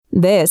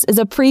This is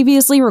a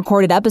previously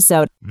recorded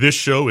episode. This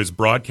show is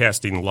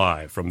broadcasting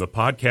live from the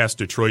Podcast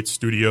Detroit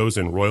studios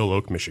in Royal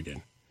Oak,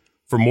 Michigan.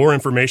 For more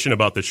information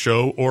about the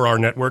show or our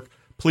network,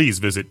 please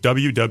visit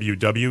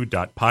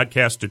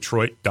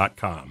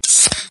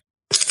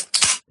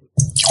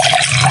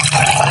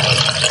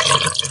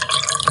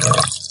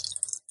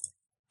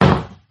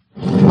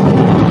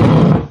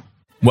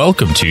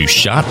Welcome to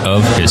Shot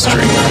of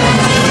History.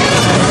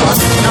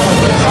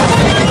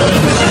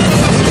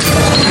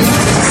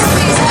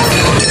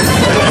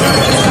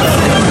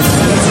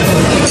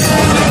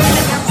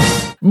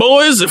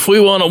 Boys, if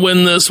we want to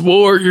win this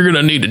war, you're going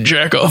to need to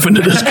jack off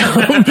into this gum.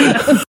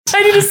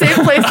 I need a safe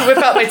place to whip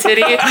out my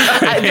titty.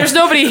 There's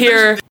nobody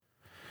here.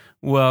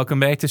 Welcome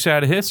back to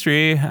Shot of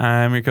History.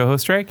 I'm your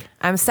co-host, Drake.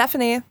 I'm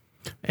Stephanie.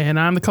 And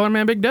I'm the color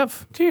man, Big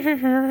Dev.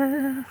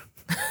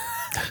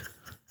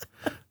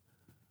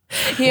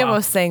 He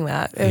almost sang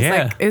that. It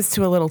was it was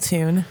to a little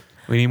tune.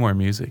 We need more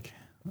music.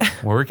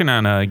 We're working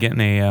on getting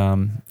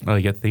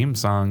a theme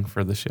song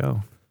for the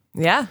show.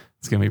 Yeah.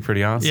 It's going to be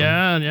pretty awesome.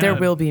 Yeah. There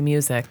will be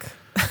music.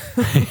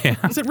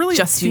 Is it really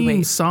Just a you theme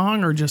wait.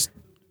 song or just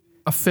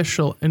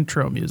official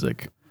intro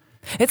music?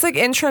 Like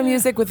intro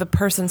music with a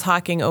person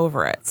talking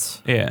over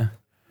it. Yeah.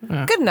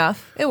 Good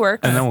enough. It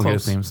works. And then we'll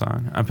Close. get a theme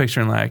song. I'm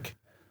picturing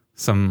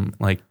some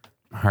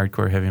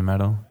hardcore heavy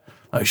metal.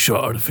 A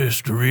shot of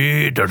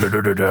history, da da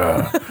da da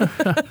da.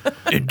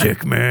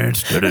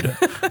 Indictments, da da da.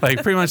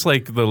 Pretty much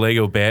like the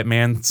Lego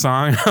Batman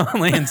song,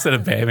 only instead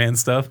of Batman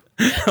stuff,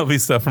 it'll be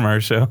stuff from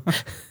our show.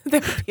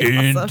 That would be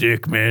awesome.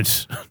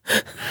 Indictments.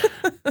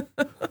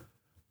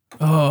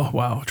 Oh,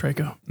 wow,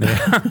 Traco.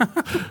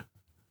 Yeah.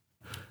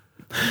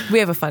 We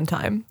have a fun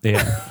time.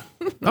 Yeah.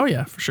 Oh,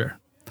 yeah, for sure.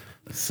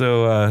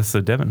 So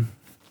Devin.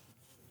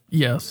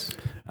 Yes.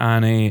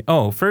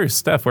 First,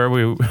 Steph, where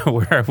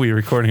are we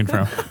recording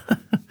from?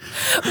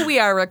 We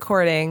are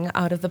recording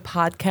out of the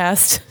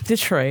Podcast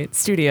Detroit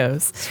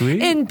studios.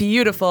 Sweet. In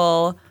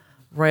beautiful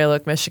Royal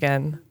Oak,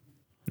 Michigan.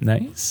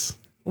 Nice.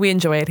 We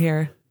enjoy it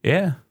here.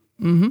 Yeah.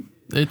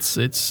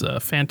 It's a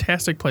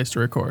fantastic place to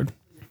record.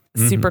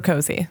 Super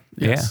cozy.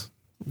 Yes.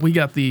 We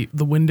got the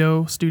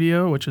window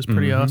studio, which is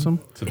pretty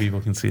awesome. So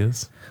people can see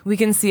us. We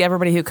can see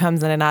everybody who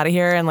comes in and out of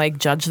here and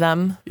judge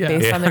them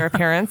based on their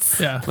appearance.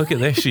 Yeah. Look at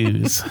their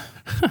shoes.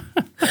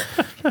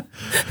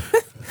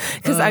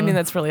 Because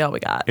that's really all we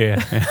got.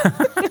 Yeah.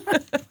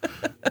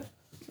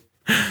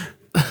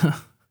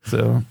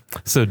 So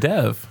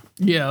Dev,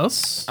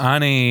 Yes.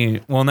 on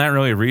not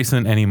really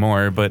recent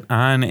anymore, but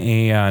on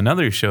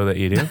another show that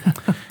you do,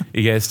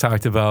 you guys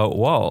talked about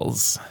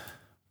walls.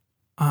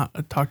 I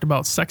talked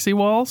about sexy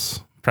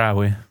walls.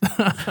 Probably.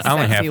 I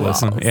only half Sexy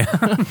listened. walls.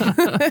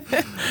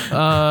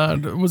 Yeah.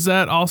 Was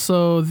that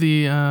also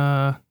the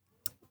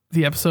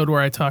episode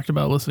where I talked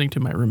about listening to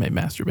my roommate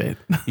masturbate?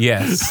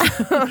 Yes.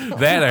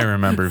 That I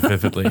remember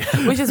vividly.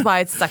 Which is why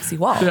it's sexy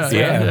walls.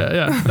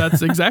 Yeah.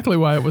 That's exactly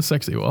why it was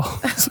sexy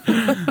walls.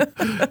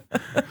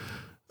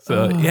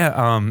 So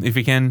if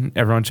you can,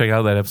 everyone check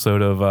out that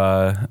episode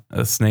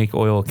of Snake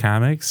Oil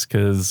Comics,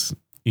 because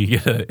you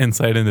get an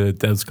insight into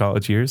Dev's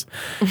college years.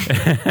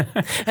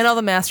 And all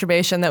the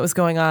masturbation that was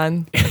going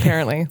on,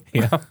 apparently.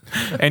 Yeah.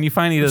 And you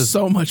find he does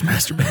So much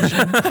masturbation.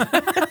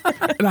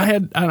 and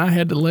I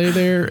had to lay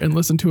there and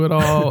listen to it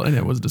all, and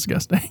it was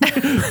disgusting.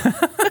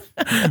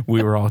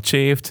 we were all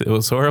chafed. It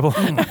was horrible.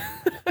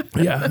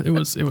 Yeah, it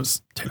was oh God,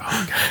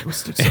 it was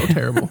so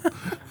terrible.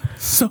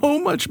 So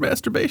much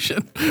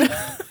masturbation.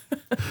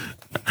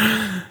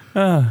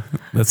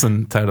 That's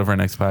the title of our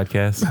next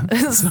podcast.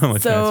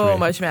 So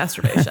much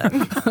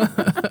masturbation.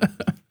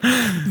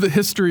 The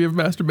history of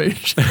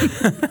masturbation.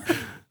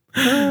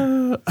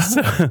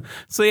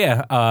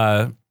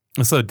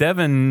 So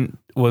Devin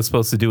was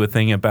supposed to do a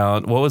thing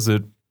about, what was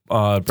it?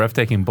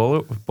 Breathtaking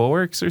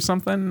bulwarks or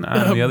something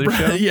on the other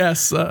show?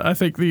 Yes, I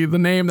think the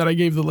name that I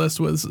gave the list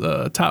was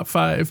top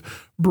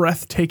 5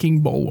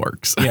 breathtaking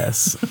bulwarks.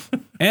 Yes.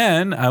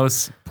 And I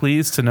was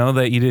pleased to know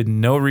that you did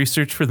no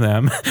research for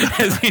them,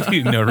 as you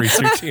do no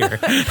research here.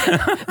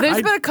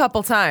 There's been a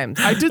couple times.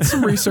 I did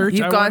some research.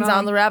 You've gone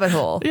down the rabbit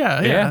hole.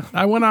 Yeah.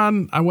 I went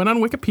on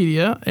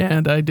Wikipedia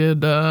and I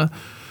did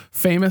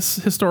famous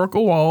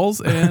historical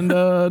walls and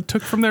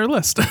took from their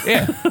list.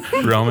 Yeah.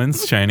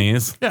 Romans,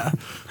 Chinese. Yeah.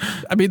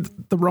 I mean,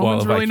 the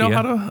Romans really know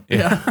how to.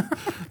 Yeah.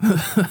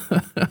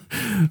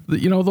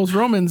 Those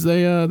Romans,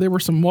 they were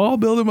some wall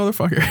building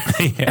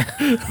motherfuckers.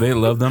 Yeah. They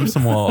love them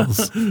some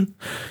walls.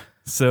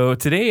 So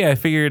today I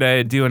figured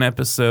I'd do an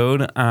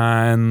episode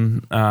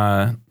on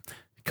a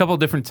couple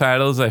different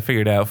titles I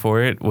figured out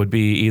for it. Would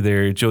be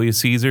either Julius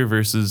Caesar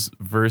versus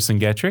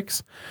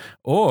Vercingetorix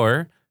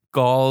or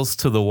Gauls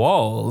to the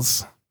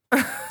walls.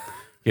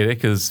 Get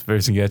it? Because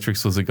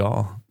Vercingetorix was a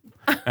Gaul.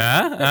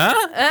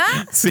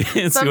 See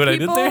what I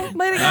did there?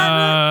 Might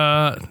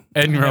have gotten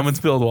And Romans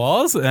build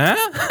walls?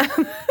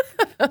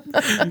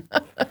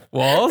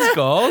 Walls,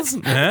 Gauls?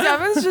 it.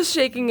 Devin's just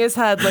shaking his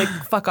head like,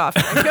 fuck off.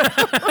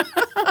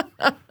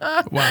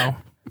 Wow.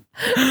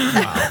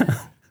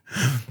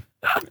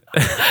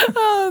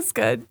 Oh, it's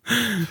good.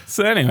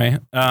 So anyway,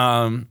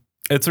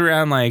 it's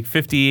around like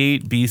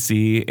 58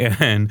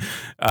 BC, and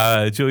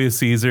Julius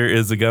Caesar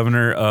is the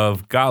governor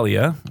of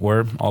Gallia,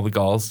 where all the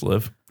Gauls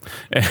live.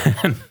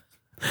 And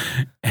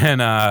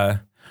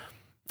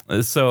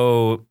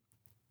so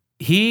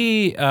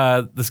he,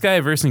 this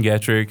guy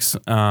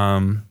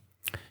Vercingetorix,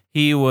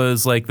 he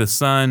was like the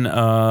son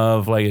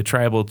of like a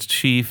tribal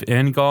chief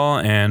in Gaul,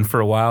 and for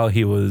a while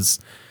he was,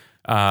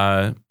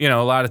 a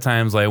lot of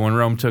times like when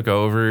Rome took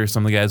over,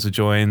 some of the guys would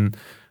join.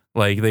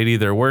 Like they'd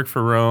either work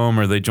for Rome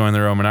or they'd join the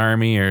Roman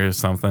army or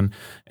something.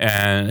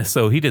 And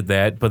so he did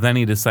that. But then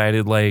he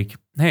decided like,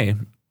 hey,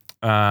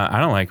 I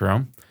don't like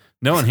Rome.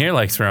 No one here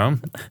likes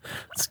Rome.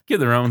 Let's get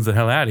the Romans the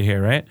hell out of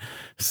here, right?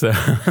 So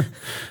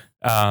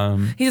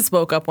he just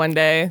woke up one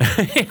day.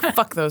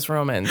 Fuck those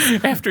Romans.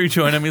 After he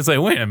joined him, he's like,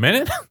 wait a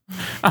minute.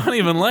 I don't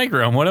even like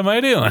Rome. What am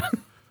I doing?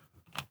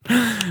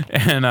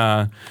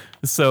 And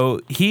so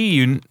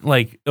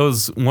it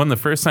was one of the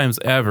first times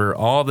ever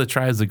all the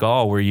tribes of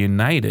Gaul were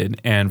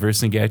united, and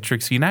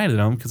Vercingetorix united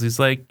them because he's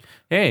like,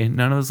 hey,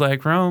 none of us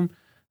like Rome.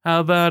 How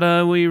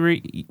about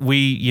we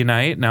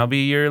unite, and I'll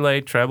be your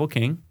like tribal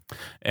king,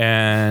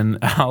 and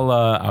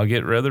I'll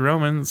get rid of the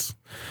Romans.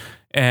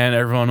 And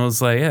everyone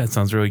was like, yeah, it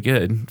sounds really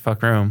good.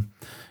 Fuck Rome.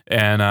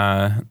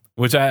 And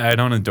which I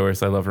don't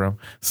endorse. I love Rome.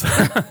 So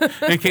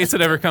in case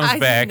it ever comes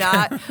back.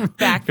 I did not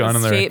back the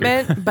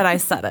statement, but I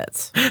said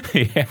it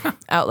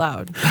out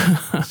loud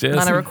Just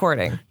on a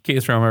recording. In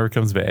case Rome ever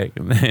comes back.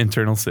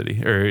 Eternal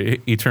City.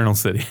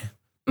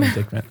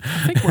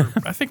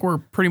 I think we're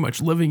pretty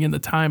much living in the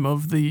time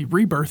of the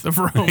rebirth of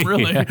Rome,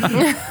 really.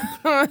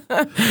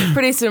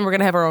 Pretty soon we're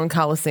going to have our own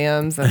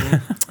Colosseums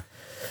and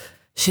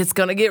shit's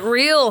going to get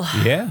real.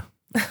 Yeah.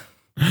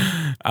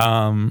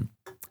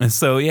 And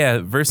so,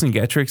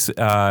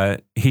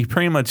 Vercingetorix, he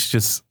pretty much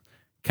just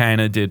kind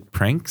of did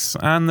pranks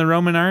on the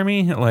Roman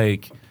army,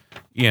 like,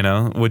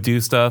 would do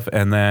stuff,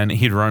 and then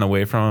he'd run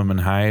away from him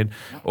and hide,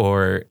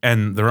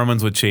 and the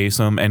Romans would chase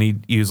him, and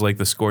he'd use like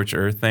the scorched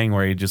earth thing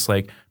where he'd just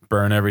like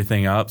burn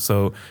everything up.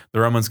 So the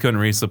Romans couldn't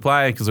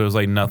resupply because there was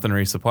like nothing to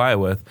resupply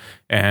with.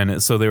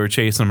 And so they were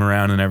chasing him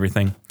around and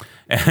everything.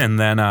 And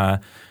then,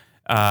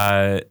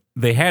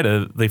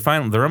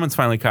 the Romans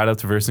finally caught up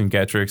to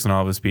Vercingetorix and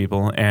all of his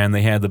people, and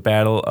they had the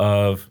Battle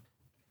of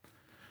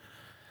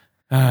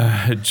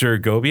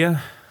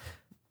Gergovia.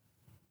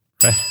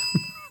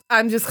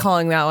 I'm just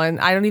calling that one.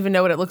 I don't even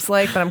know what it looks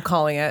like, but I'm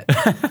calling it.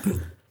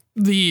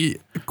 The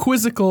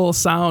quizzical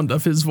sound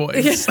of his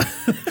voice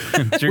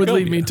would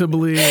lead me to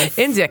believe.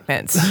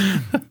 Indignant.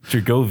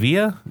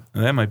 Gergovia?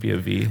 That might be a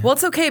V. Well,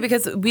 it's okay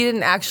because we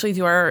didn't actually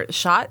do our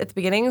shot at the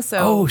beginning. So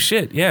oh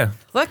shit, yeah.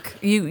 Look,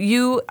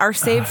 you are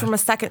saved from a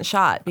second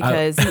shot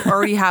because you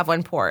already have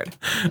one poured.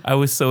 I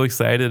was so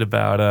excited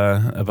about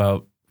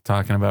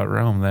talking about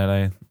Rome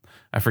that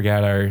I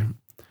forgot our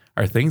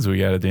things we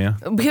got to do.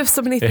 We have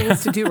so many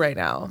things to do right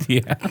now.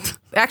 Yeah.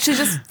 Actually,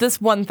 just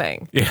this one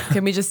thing. Yeah.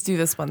 Can we just do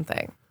this one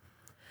thing?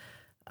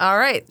 All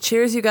right.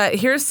 Cheers, you guys.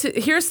 Here's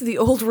to the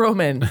old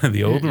Roman.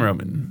 The old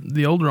Roman.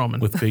 The old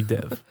Roman. With Big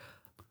Dev.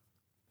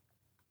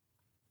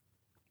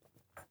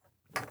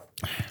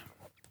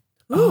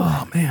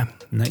 Oh, man.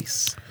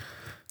 Nice.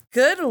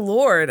 Good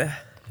Lord.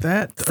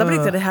 Somebody's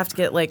going to have to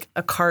get like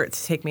a cart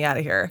to take me out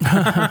of here.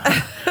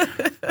 I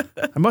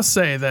must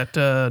say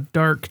that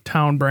Dark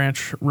Town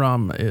Branch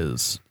rum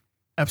is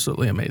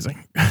absolutely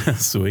amazing.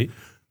 Sweet.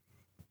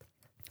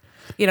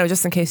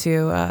 Just in case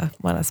you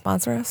want to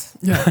sponsor us.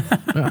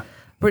 Yeah.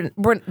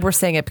 We're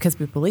saying it because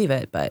we believe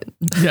it, but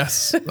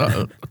yes,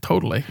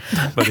 totally.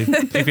 But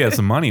if you have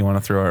some money you want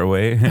to throw our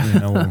way,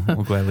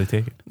 we'll gladly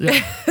take it.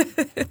 Yeah.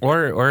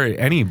 Or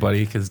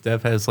anybody, because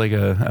Dev has like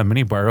a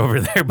mini bar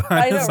over there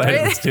behind the side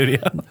of the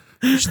studio.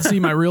 You should see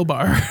my real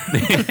bar.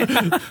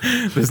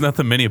 There's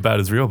nothing mini about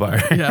his real bar.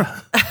 Yeah.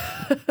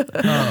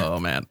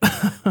 Oh man.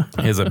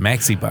 He has a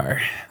maxi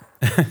bar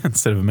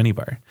instead of a mini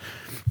bar.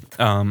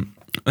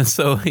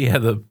 So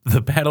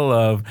the Battle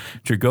of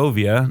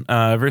Gergovia,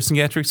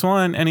 Vercingetorix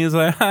won, and he was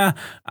like,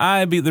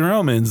 I beat the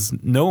Romans.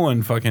 No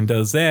one fucking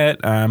does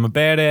that. I'm a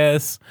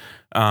badass.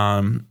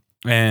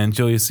 And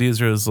Julius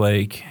Caesar was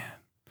like,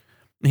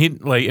 he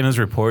like in his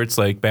reports,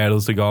 like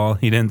battles to Gaul,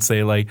 he didn't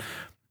say like,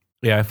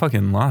 yeah, I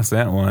fucking lost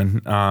that one.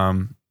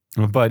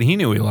 But he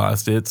knew he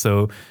lost it,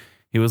 so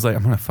he was like,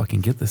 I'm gonna fucking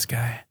get this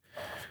guy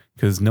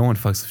because no one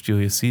fucks with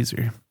Julius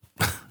Caesar.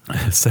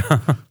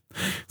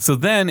 So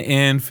then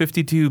in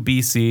 52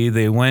 BC,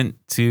 they went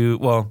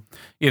to,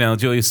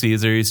 Julius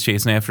Caesar, he's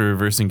chasing after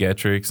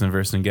Vercingetorix and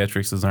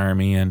Vercingetorix's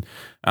army. And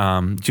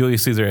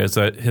Julius Caesar has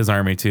his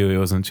army too. He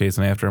wasn't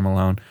chasing after him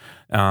alone.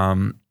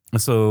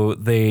 So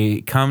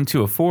they come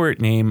to a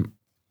fort named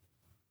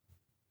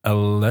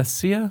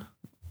Alessia?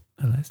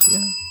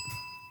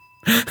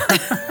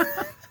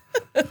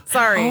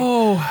 Sorry.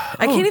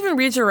 I can't even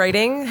read your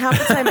writing half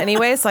the time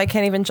anyway, so I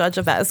can't even judge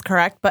if that is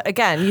correct. But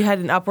again, you had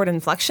an upward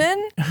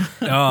inflection.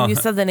 You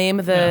said the name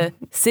of the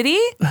city.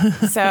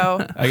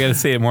 So I got to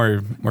say it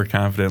more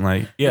confident.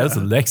 Like, it's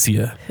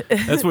Alexia.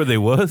 That's where they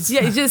was.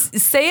 yeah, you just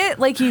say it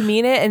like you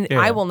mean it, and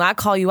I will not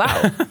call you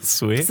out.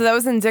 Sweet. So that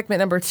was indictment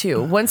number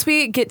 2. Once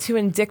we get to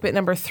indictment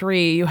number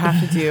 3, you have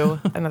to do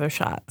another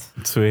shot.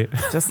 Sweet.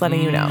 Just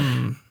letting you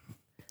know.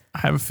 I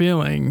have a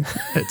feeling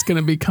it's going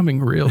to be coming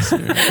real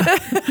soon.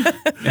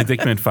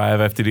 Indictment 5,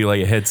 I have to do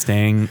like a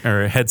headstand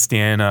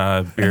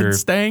beer.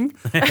 Staying?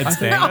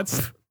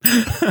 Headstand.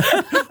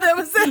 That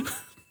was it.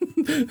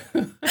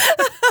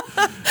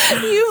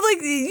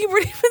 You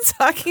weren't even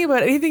talking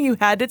about anything you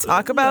had to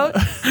talk about,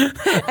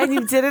 and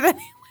you did it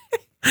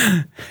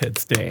anyway.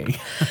 Headstand.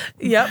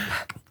 Yep.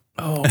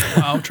 Oh,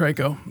 wow,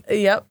 Trico.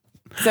 Yep.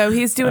 So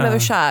he's doing another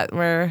shot.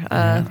 We're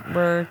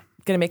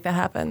gonna make that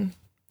happen.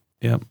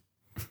 Yep.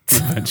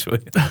 Eventually.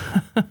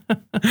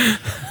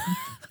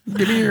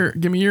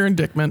 Give me your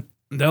indictment.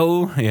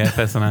 No. Yeah,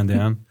 passing on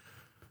down.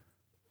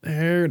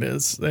 There it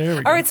is. There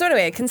we go. All right. So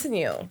anyway,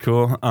 continue.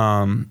 Cool.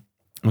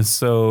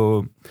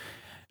 So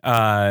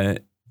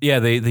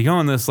they go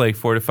on this like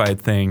fortified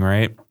thing,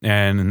 right?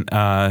 And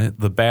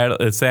the battle,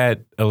 it's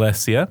at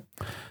Alessia.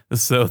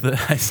 So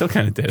I still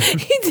kind of did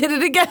it. He did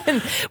it again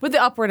with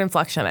the upward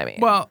inflection. I mean,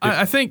 Well,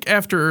 I think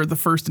after the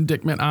first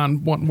indictment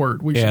on one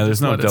word, we should there's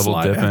just no let it double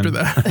slide dipping. after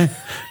that.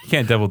 You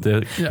can't double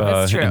dip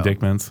That's true.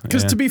 indictments.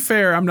 Because Yeah. to be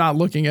fair, I'm not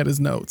looking at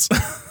his notes.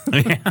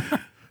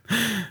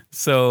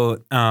 So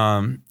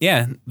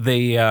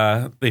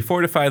they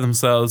fortify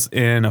themselves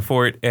in a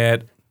fort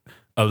at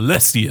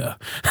Alessia.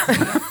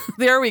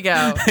 there we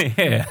go.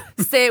 Yeah.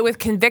 Say it with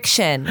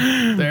conviction.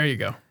 There you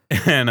go.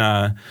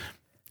 And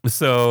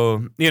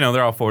so,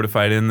 they're all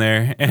fortified in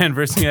there. And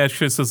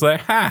Vercingetorix is like,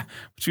 ha,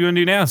 what you gonna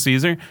do now,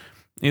 Caesar?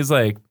 He's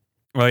like,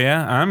 well,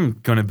 yeah, I'm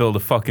gonna build a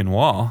fucking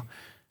wall.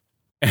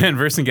 And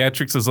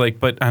Vercingetorix is like,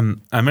 but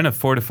I'm in a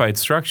fortified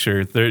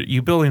structure.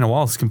 You building a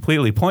wall is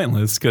completely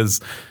pointless because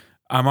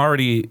I'm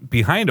already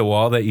behind a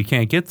wall that you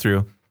can't get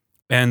through.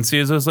 And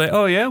Caesar's like,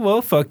 oh, yeah,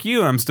 well, fuck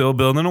you. I'm still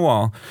building a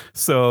wall.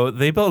 So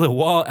they build a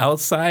wall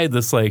outside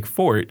this like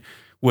fort,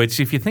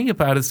 which if you think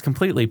about it, is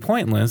completely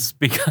pointless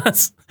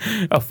because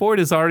a fort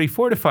is already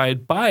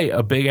fortified by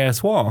a big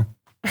ass wall.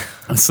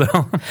 So,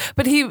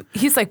 But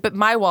he's like, but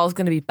my wall is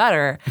going to be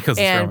better. Because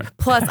it's and Roman.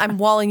 plus, I'm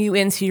walling you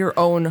into your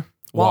own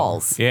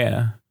walls.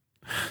 Yeah.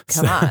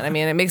 Come on. I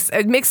mean, it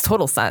makes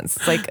total sense.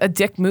 It's like a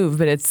dick move,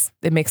 but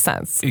it makes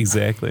sense.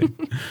 Exactly.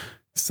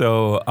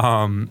 So,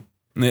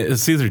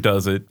 Caesar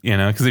does it,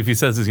 because if he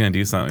says he's going to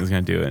do something, he's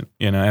going to do it,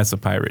 as the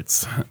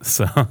pirates.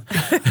 So, I'm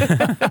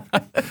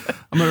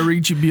going to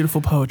read you beautiful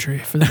poetry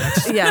for the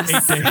next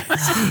Yes. 8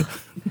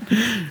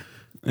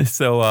 days.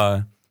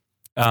 so,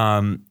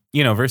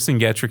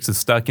 Vercingetorix is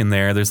stuck in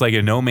there. There's like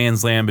a no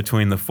man's land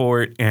between the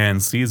fort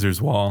and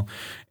Caesar's wall.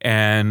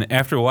 And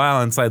after a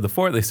while inside the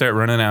fort, they start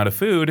running out of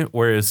food,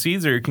 whereas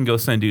Caesar can go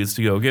send dudes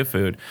to go get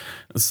food.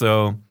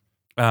 So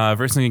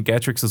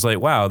Vercingetorix is like,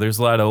 wow, there's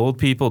a lot of old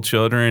people,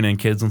 children, and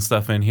kids and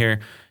stuff in here,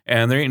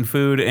 and they're eating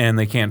food and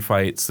they can't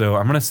fight. So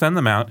I'm going to send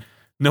them out.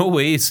 No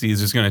way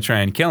Caesar's going to try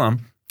and kill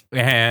them.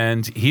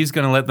 And he's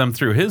going to let them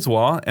through his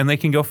wall and they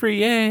can go free.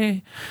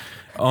 Yay.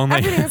 Only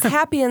Everything's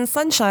happy and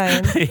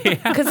sunshine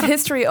because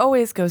history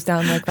always goes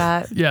down like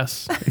that.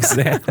 Yes.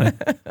 Exactly.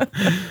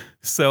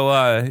 So,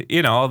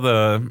 all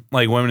the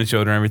like women and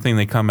children, everything,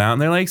 they come out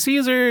and they're like,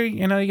 Caesar,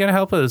 you got to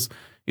help us.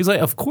 He's like,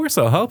 of course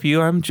I'll help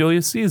you. I'm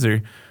Julius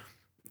Caesar.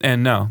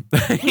 And no,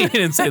 he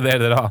didn't say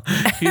that at all.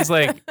 He's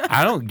like,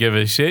 I don't give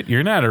a shit.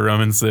 You're not a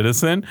Roman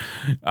citizen.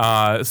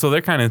 So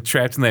they're kind of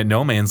trapped in that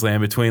no man's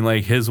land between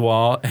like his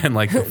wall and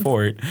like the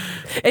fort.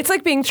 It's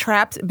like being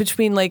trapped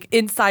between like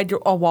inside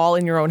a wall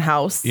in your own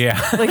house.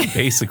 Yeah, Like-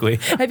 basically.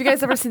 Have you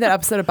guys ever seen that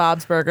episode of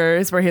Bob's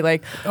Burgers where he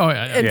like Oh,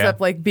 yeah. ends Yeah.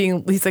 up like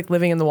he's like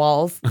living in the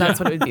walls? That's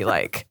what it would be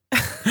like.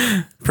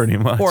 Pretty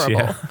much. Horrible.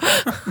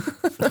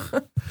 Yeah.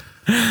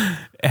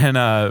 And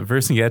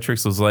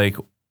Vercingetorix was like,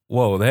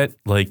 whoa, that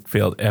like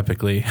failed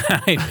epically.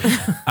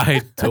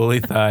 I totally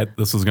thought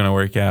this was going to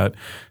work out.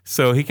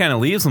 So he kind of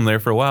leaves him there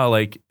for a while.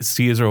 Like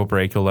Caesar will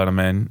break, he'll let him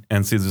in.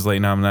 And Caesar's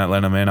like, no, I'm not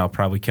letting him in. I'll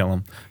probably kill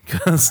him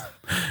because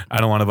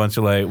I don't want a bunch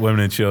of like women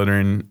and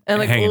children And,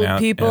 like, hanging old out.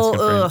 people, asking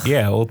for- ugh.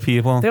 Yeah, old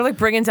people. They're like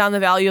bringing down the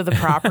value of the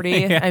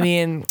property. Yeah. I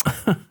mean,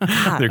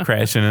 They're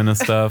crashing into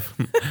stuff.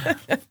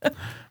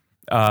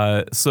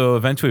 So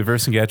eventually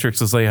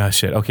Vercingetorix is like, oh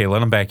shit, okay,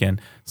 let him back in.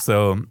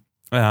 So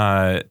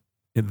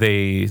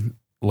they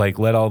like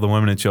let all the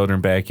women and children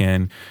back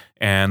in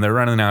and they're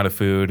running out of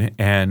food.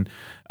 And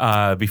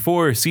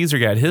before Caesar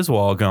got his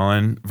wall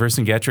going,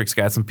 Vercingetorix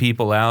got some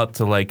people out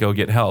to like go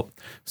get help.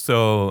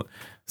 So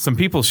some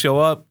people show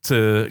up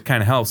to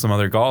kind of help. Some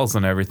other Gauls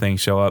and everything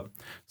show up.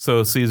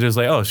 So Caesar's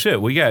like, oh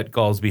shit, we got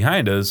Gauls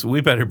behind us.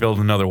 We better build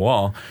another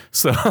wall.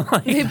 So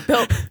like, he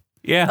built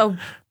yeah.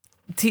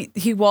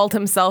 he walled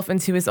himself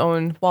into his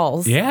own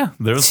walls. Yeah,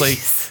 there was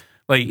Jeez.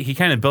 like he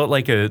kind of built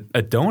like a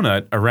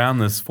donut around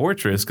this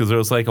fortress because there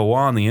was like a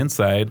wall on the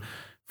inside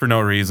for no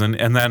reason,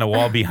 and then a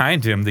wall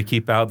behind him to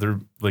keep out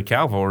the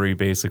cavalry,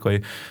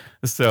 basically.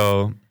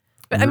 So,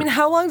 But I mean,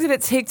 how long did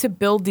it take to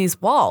build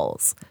these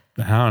walls?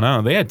 I don't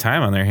know. They had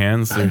time on their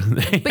hands.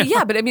 But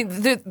yeah, but I mean,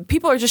 the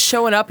people are just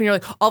showing up, and you're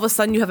like, all of a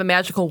sudden, you have a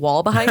magical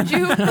wall behind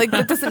you. Like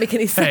that doesn't make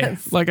any Hey,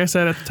 sense. like I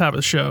said at the top of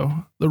the show,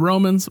 the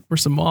Romans were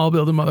some wall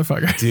building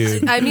motherfuckers.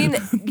 Dude. I mean,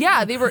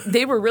 yeah, they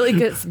were really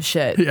good at some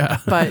shit. Yeah.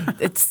 But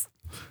it's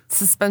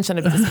suspension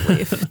of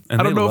disbelief.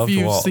 And I don't they know if loved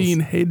you've walls. seen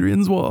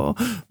Hadrian's Wall,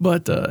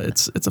 but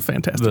it's a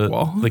fantastic the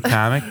wall. the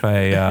comic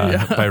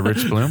by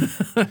Rich Bloom.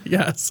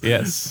 Yes.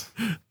 Yes.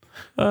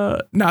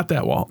 Not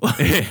that wall.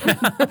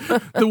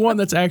 The one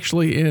that's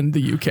actually in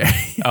the UK.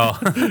 Oh,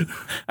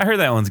 I heard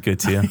that one's good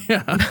too.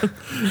 Yeah.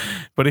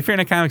 But if you're in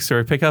a comic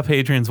store, pick up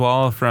Hadrian's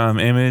Wall from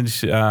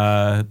Image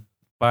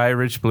by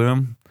Rich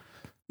Bloom.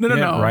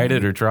 No. Write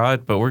it or draw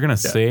it, but we're gonna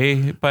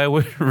say by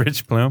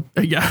Rich Bloom.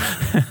 Yeah.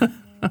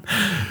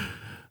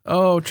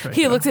 Oh, Trey.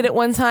 He looked at it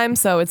one time,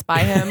 so it's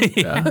by him.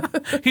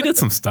 He did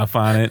some stuff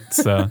on it,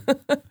 so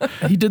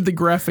He did the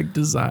graphic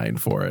design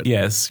for it.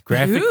 yes,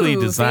 graphically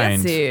Ooh,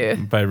 designed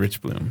fancy. by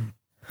Rich Bloom.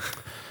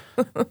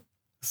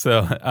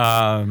 So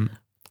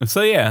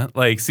yeah,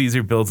 like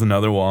Caesar builds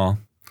another wall,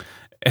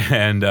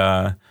 and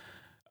let's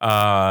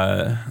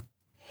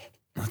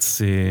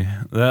see,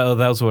 that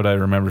was what I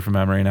remember from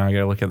memory. Now I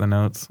gotta look at the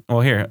notes.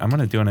 Well, here I'm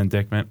gonna do an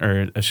indictment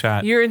or a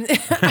shot, You're an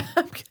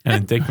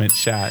indictment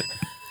shot.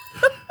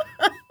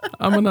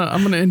 I'm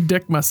gonna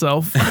indict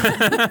myself. Indict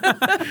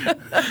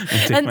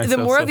and the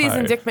myself more so of these hard.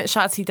 indictment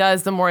shots he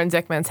does, the more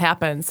indictments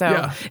happen. So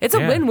Yeah. it's a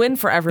Yeah. win-win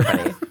for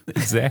everybody.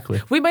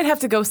 Exactly. We might have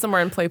to go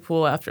somewhere and play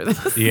pool after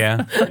this.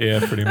 Yeah,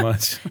 pretty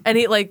much. And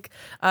eat like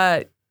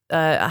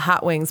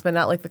hot wings, but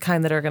not like the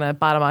kind that are gonna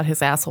bottom out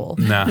his asshole,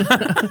 No,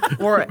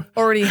 or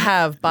already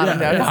have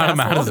bottomed out his bottom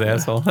out asshole. his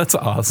asshole. That's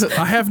awesome.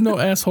 I have no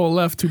asshole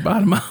left to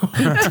bottom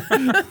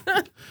out.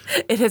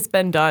 It has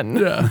been done.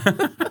 Yeah.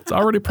 It's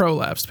already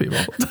prolapsed, people.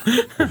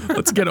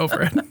 Let's get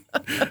over it.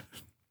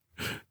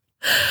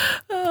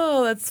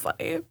 Oh, that's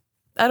funny.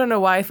 I don't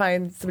know why I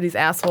find somebody's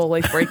asshole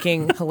like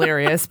breaking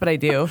hilarious, but I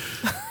do.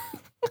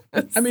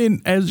 I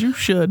mean, as you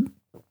should.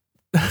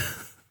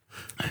 Because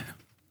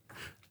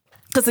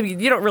I mean,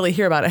 you don't really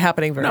hear about it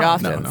happening very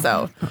often, no.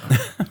 so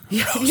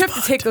you have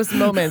to take those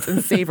moments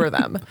and savor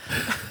them.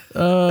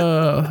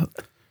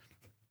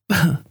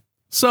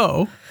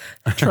 So,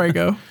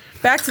 Trago.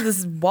 Back to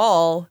this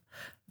wall.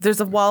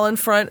 There's a wall in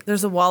front,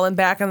 there's a wall in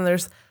back, and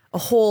there's a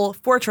whole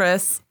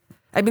fortress.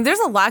 I mean, there's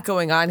a lot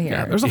going on here.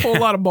 Yeah, there's a whole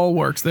lot of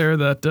bulwarks there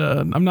that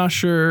I'm not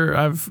sure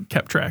I've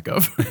kept track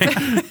of.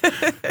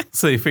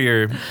 So you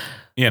figure,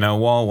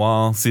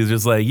 wall.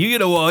 Caesar's like, you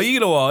get a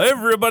wall.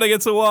 Everybody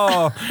gets a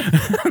wall.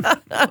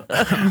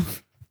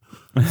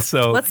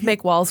 So Let's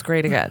make walls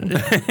great again.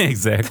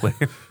 exactly.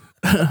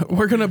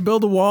 We're going to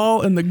build a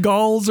wall and the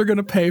Gauls are going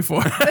to pay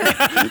for it.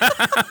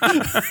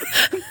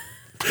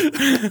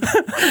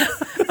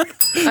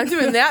 I'm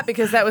doing that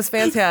because that was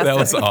fantastic. That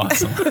was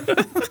awesome.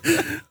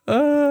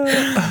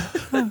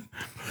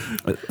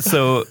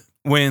 So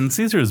when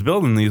Caesar was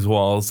building these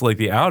walls, like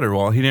the outer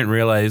wall, he didn't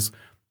realize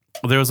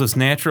there was this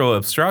natural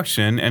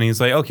obstruction, and he's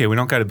like, okay, we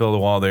don't got to build a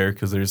wall there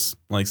because there's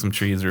like some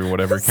trees or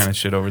whatever kind of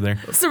shit over there.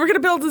 So we're gonna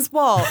build this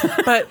wall,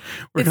 but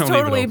We're it's gonna leave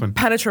it totally open.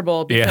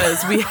 penetrable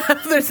because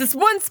there's this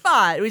one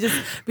spot. We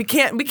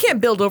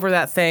can't build over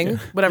that thing,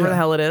 whatever the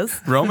hell it is.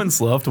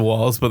 Romans loved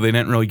walls, but they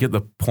didn't really get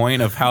the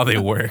point of how they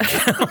work.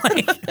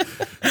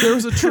 There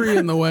was a tree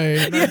in the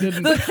way. And I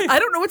didn't. I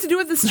don't know what to do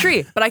with this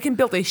tree, but I can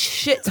build a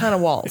shit ton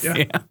of walls.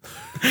 Yeah.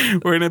 We're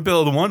going to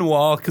build one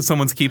wall because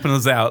someone's keeping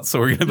us out. So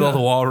we're going to build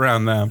a wall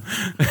around them.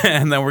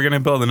 And then we're going to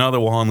build another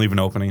wall and leave an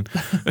opening.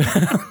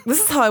 This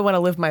is how I want to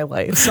live my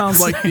life.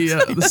 Sounds like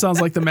this sounds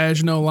like the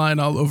Maginot Line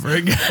all over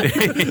again.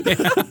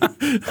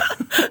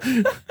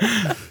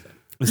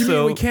 You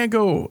mean we can't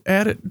go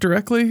at it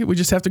directly? We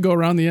just have to go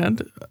around the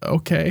end?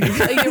 Okay.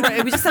 You're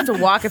right. We just have to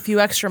walk a few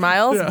extra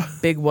miles. Yeah.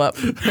 Big whoop.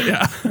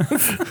 Yeah.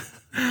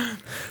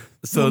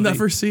 So You'll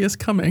never see us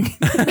coming.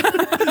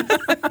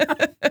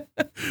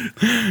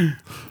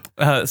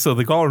 So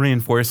the Gaul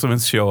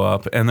reinforcements show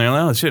up, and they're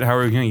like, oh, shit, how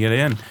are we going to get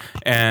in?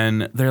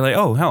 And they're like,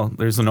 oh, hell,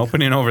 there's an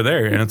opening over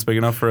there, and it's big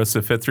enough for us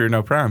to fit through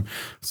no problem.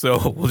 So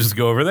we'll just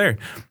go over there.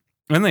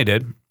 And they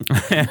did.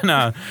 And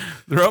the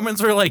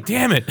Romans were like,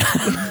 damn it.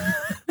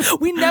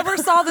 We never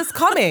saw this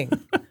coming.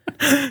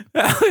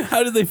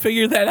 How did they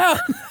figure that out?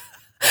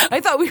 I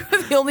thought we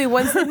were the only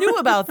ones that knew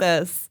about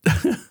this.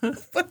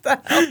 What the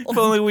hell? If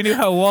only we knew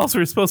how walls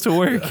were supposed to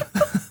work.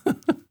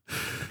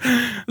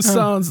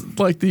 Sounds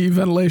like the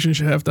ventilation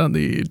shaft on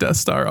the Death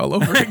Star all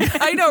over again.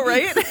 I know,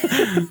 right?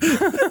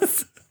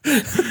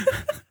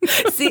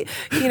 See,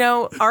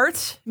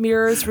 art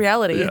mirrors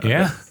reality.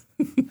 Yeah.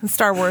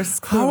 Star Wars.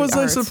 How was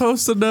I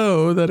supposed to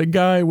know that a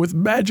guy with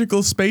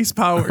magical space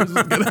powers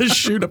is going to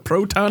shoot a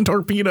proton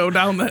torpedo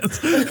down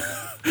this?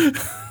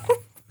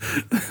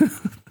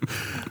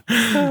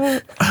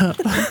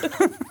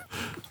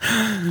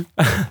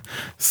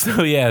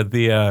 So yeah,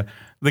 the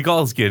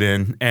Gauls get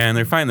in and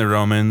they're fighting the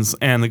Romans,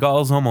 and the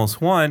Gauls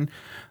almost won.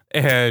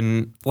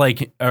 And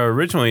like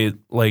originally,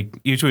 like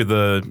usually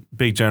the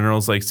big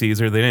generals like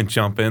Caesar, they didn't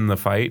jump in the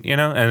fight,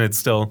 and it's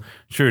still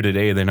true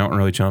today. They don't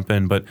really jump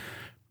in, but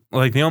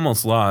like they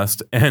almost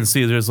lost. And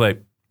Caesar's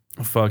like,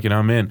 fuck it,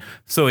 I'm in.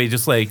 So he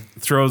just like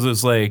throws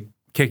his like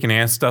kicking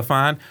ass stuff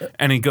on,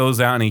 and he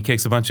goes out and he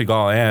kicks a bunch of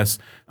Gaul ass.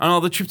 And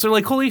all the troops are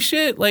like, holy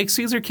shit, like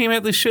Caesar came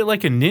at this shit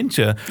like a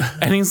ninja.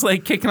 And he's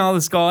like kicking all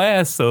this Gaul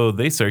ass. So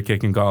they start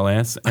kicking Gaul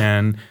ass,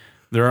 and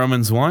the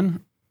Romans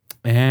won,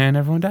 and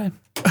everyone died.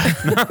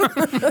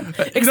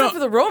 Except for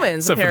the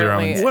Romans,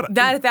 apparently.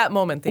 At that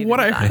moment, they didn't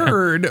die.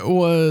 Heard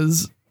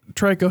was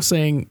Trico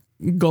saying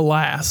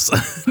glass,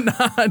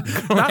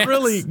 not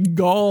really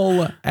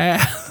Gaul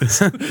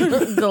ass.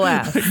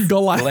 Glass.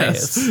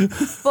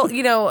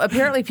 Well,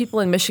 apparently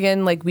people in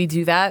Michigan, like we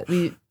do that.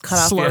 We cut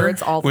off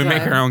words all the time. We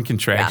make our own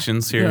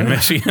contractions here in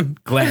Michigan.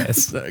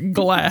 Glass.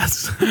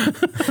 Glass.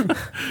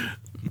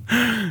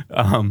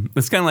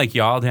 It's kind of like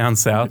y'all down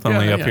south,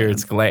 only up here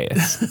it's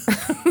glass.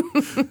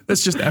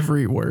 It's just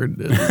every word.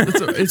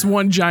 It's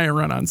one giant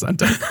run-on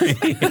sentence.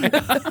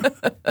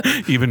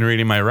 You've been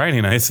reading my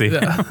writing, I see.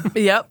 Yeah.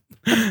 Yep.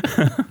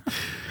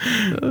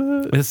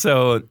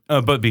 So,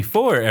 but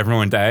before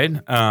everyone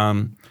died,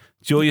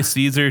 Julius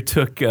Caesar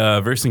took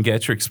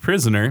Vercingetorix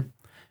prisoner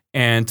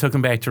and took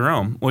him back to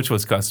Rome, which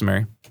was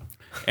customary.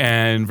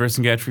 And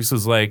Vercingetorix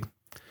was like,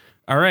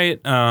 all right,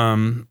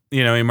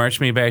 he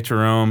marched me back to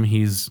Rome.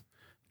 He's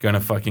going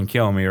to fucking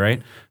kill me,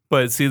 right?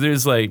 But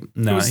Caesar's like,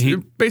 no. He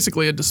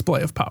basically a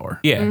display of power.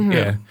 Yeah,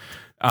 yeah.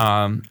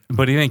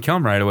 But he didn't kill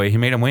him right away. He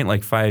made him wait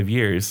like 5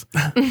 years.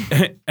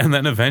 And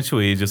then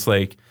eventually just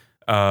like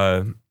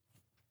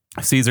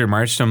Caesar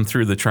marched him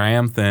through the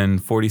Triumph in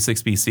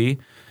 46 BC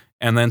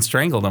and then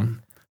strangled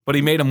him. But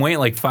he made him wait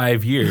like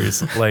 5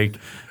 years. Like,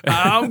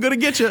 I'm going to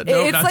get you.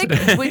 No, it's like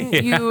today. when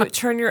you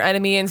turn your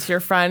enemy into your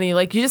friend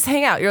and you just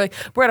hang out. You're like,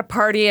 we're at a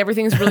party,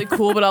 everything's really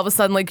cool, but all of a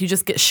sudden, like, you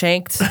just get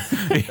shanked.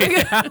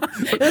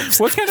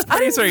 What kind of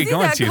parties are you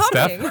going to,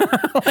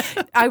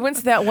 Steph? I went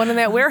to that one in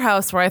that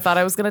warehouse where I thought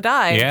I was going to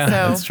die. Yeah,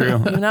 that's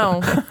true.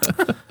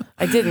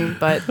 I didn't,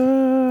 but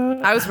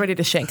I was ready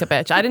to shank a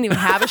bitch. I didn't even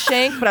have a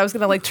shank, but I was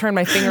going to like turn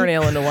my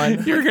fingernail into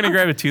one. You were going to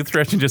grab a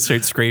toothbrush and just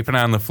start scraping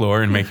on the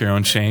floor and make your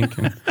own shank.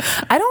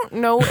 I don't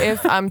know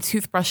if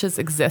toothbrushes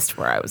exist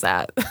where I was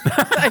at.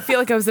 I feel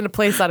like I was in a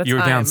place out of time. You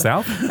were down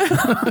south?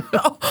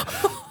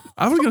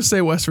 I was going to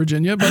say West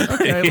Virginia, but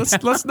okay,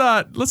 let's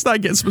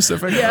not get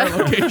specific on our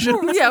location.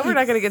 Yeah, we're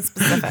not going to get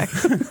specific.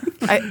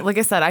 Like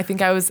I said, I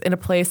think I was in a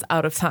place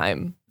out of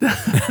time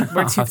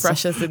where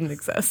toothbrushes didn't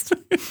exist.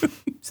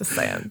 Just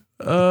saying.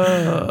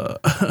 So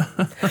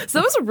that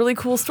was a really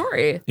cool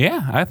story.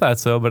 Yeah, I thought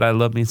so, but I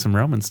love me some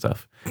Roman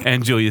stuff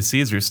and Julius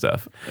Caesar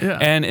stuff. Yeah.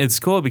 And it's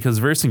cool because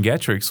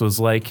Vercingetorix was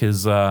like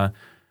his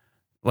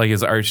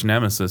arch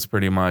nemesis,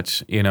 pretty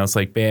much. It's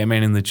like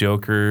Batman and the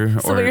Joker.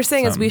 So what you're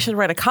saying is we should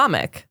write a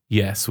comic.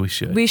 Yes, we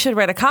should. We should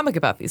write a comic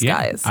about these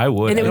guys. I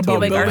would. And it would be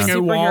like our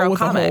superhero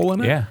comic.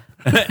 Yeah.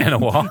 And a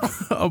wall.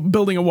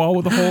 Building a wall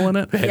with a hole in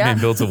it. Batman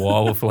builds a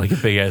wall with like a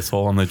big ass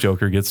hole and the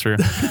Joker gets through.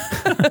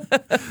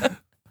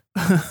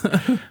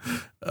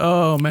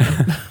 Oh,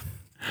 man.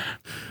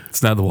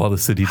 It's not the wall the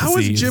city How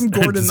disease. is Jim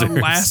Gordon the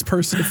last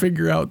person to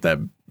figure out that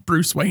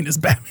Bruce Wayne is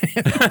Batman?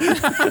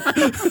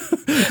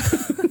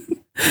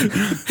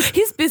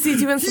 He's busy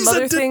doing some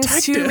other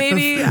things too,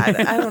 maybe.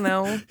 I don't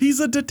know. He's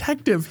a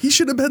detective. He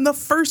should have been the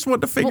first one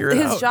to figure it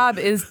out. His job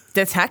is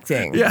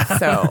detecting. Yeah.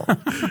 So,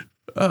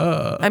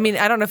 I mean,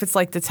 I don't know if it's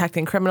like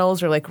detecting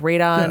criminals or like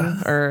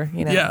radon or,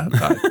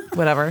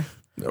 whatever.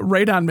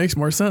 Radon makes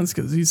more sense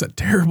because he's a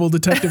terrible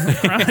detective of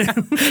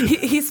crime.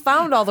 He's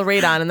found all the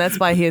radon, and that's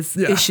why he has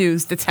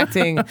issues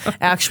detecting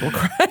actual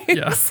crimes.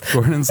 Yeah.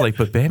 Gordon's like,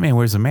 but Batman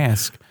wears a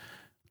mask.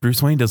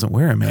 Bruce Wayne doesn't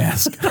wear a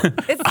mask.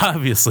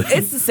 Obviously.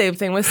 It's the same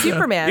thing with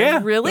Superman. Yeah.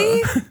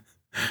 Really?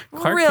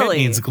 Clark Kent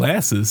needs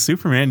glasses.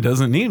 Superman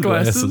doesn't need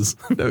glasses.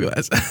 No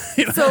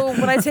glasses. So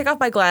when I take off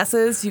my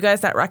glasses, you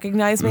guys not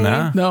recognize me?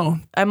 Nah. No.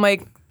 I'm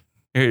like...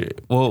 Here,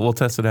 we'll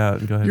test it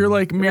out. Go ahead. You're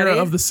like Mira Ready?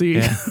 of the Sea.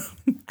 Yeah.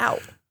 Ow.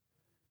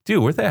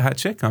 Dude, where'd that hot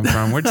chick come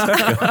from? Where'd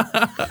Steph go?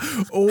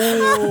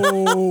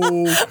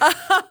 Oh.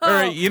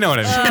 Or, you know what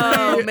I mean.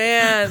 Oh,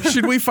 man.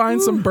 Should we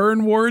find some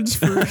burn wards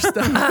for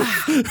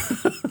stuff?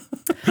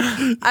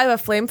 I have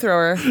a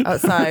flamethrower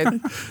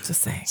outside.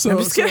 Just saying. So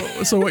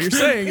what you're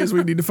saying is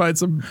we need to find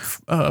some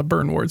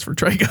burn wards for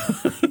Trico.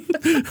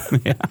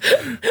 Yeah.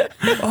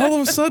 All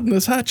of a sudden,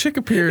 this hot chick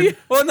appeared.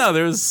 Well, no,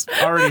 there was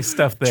already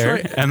stuff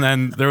there, and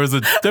then there was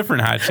a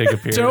different hot chick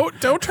appeared.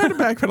 Don't try to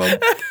backpedal,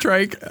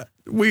 Trike.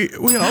 We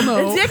all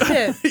know.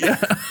 Addicted. Yeah.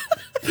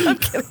 I'm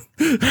kidding.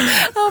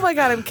 Oh my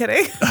God, I'm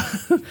kidding.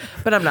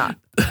 But I'm not.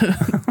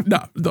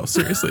 No,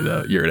 seriously,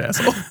 though, you're an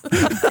asshole.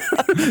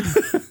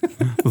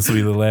 This will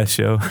be the last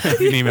show. If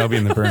you can email me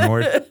in the burn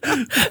ward.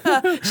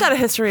 Shot of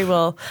History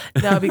will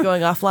now be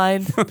going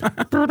offline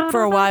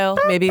for a while,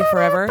 maybe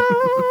forever.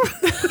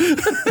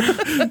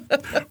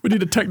 We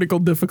need a technical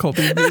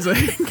difficulty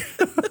music.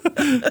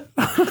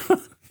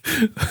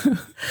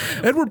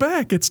 And we're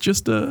back. It's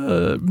just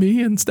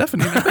me and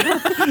Stephanie now.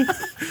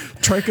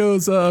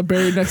 Trico's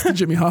buried next to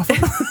Jimmy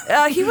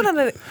Hoffa. He went on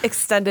an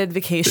extended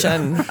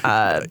vacation.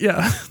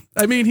 Yeah.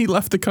 I mean, he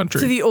left the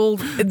country. To the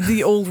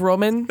old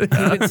Roman. He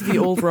went to the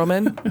old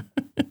Roman.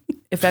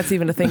 If that's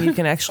even a thing you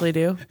can actually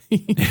do.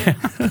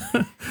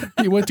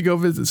 He went to go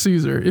visit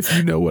Caesar, if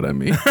you know what I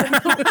mean.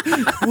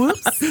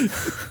 Whoops.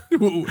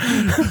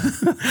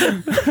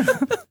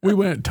 We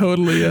went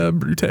totally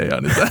brute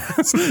on his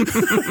ass.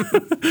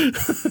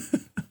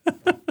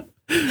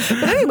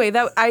 But anyway,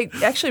 I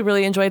actually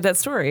really enjoyed that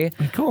story.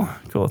 Cool.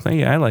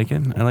 Thank you. I like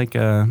it. I like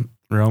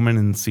Roman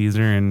and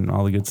Caesar and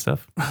all the good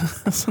stuff.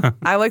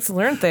 I like to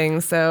learn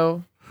things,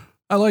 so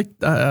I like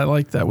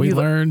that we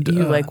learned.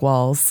 You like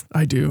walls.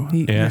 I do.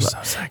 Yeah. You're so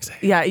sexy.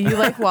 Yeah, you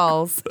like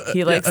walls.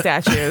 He likes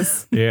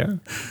statues. Yeah.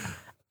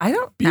 I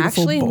don't Beautiful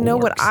actually know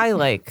what bulwarks. I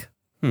like.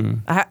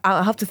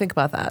 I'll have to think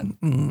about that.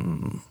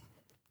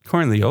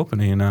 According to the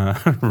opening,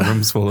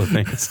 rooms full of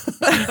things.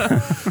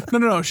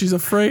 No. She's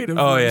afraid of.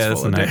 Oh, rooms yeah,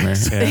 that's full a of nightmare.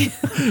 dicks.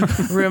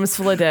 Yeah. Rooms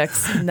full of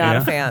dicks. Not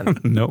a fan.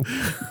 No.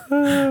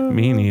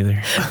 Me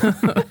neither.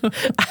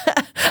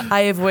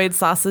 I avoid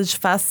sausage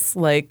fests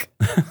like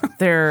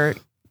they're.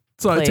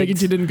 So I take it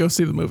plagued. you didn't go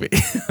see the movie.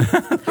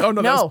 Oh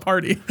no, that No. was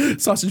Party.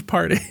 Sausage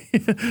Party.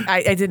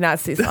 I did not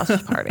see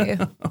Sausage Party.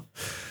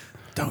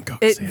 Don't go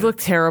It see looked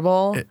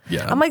terrible.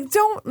 yeah. I'm like,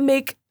 don't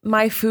make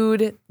my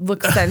food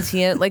look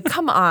sentient. Like,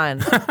 come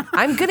on.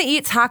 I'm going to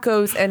eat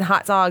tacos and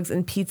hot dogs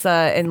and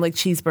pizza and like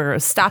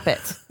cheeseburgers. Stop it.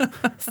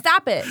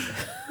 Stop it.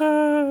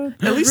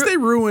 At least they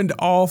ruined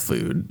all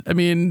food. I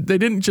mean, they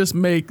didn't just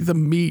make the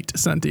meat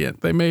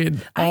sentient. They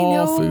made all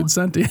know. food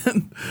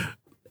sentient.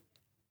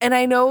 And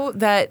I know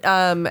that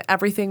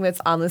everything that's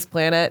on this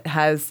planet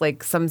has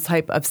like some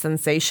type of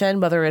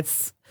sensation, whether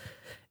it's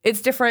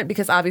different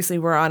because obviously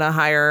we're on a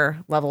higher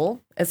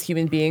level as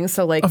human beings.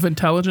 So like Of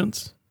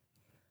intelligence.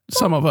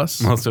 Some of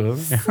us. Most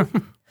of them.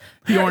 Yeah.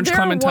 The Orange there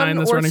are Clementine one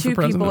that's or running two for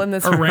president. people in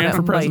this or room ran that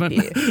for might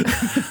president. be.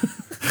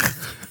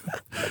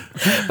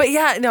 But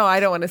yeah, no, I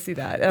don't want to see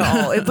that at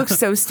all. It looks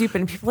so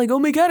stupid. And people are like, oh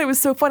my God, it was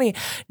so funny.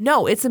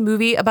 No, it's a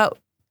movie about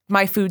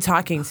my food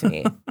talking to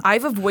me.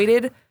 I've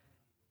avoided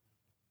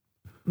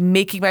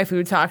making my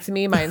food talk to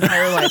me my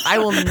entire life. I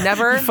will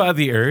never. You fought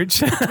the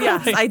urge.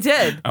 Yes, I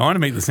did. I want to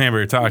make this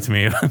hamburger talk to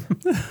me.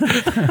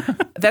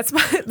 That's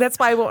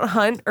why I won't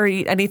hunt or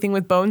eat anything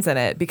with bones in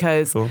it,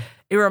 because Cool.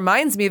 it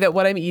reminds me that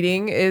what I'm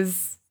eating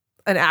is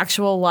an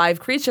actual live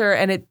creature,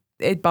 and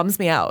it bums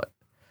me out.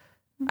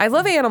 I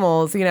love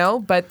animals,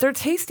 but they're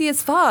tasty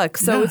as fuck.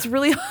 So it's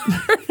really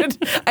hard.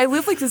 I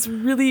live like this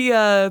really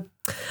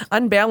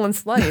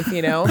unbalanced life,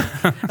 I'm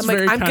like,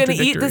 very I'm going to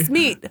eat this contradictory.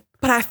 meat,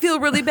 but I feel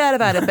really bad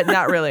about it, but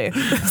not really.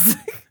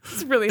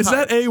 It's really Is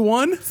hard. that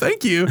A1?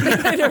 Thank you.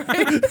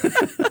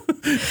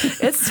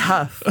 It's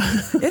tough.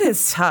 It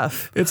is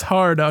tough. It's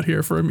hard out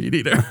here for a meat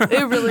eater.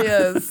 It really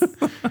is.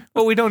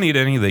 Well, we don't eat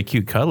any of the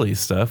cute cuddly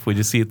stuff. We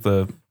just eat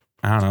the,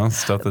 I don't know,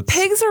 stuff that's...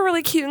 Pigs are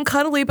really cute and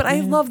cuddly, but I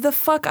love the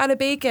fuck out of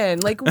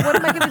bacon. Like, what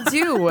am I going to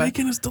do?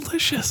 Bacon is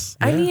delicious.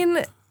 I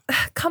mean,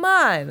 come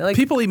on. Like,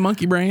 People eat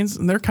monkey brains,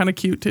 and they're kind of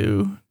cute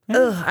too.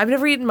 I've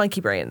never eaten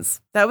monkey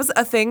brains. That was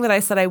a thing that I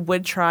said I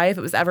would try if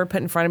it was ever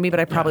put in front of me, but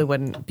I probably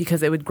wouldn't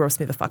because it would gross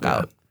me the fuck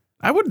out.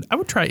 I would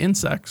try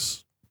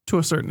insects to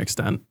a certain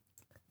extent.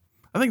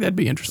 I think that'd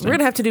be interesting. We're going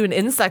to have to do an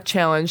insect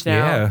challenge now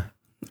Yeah.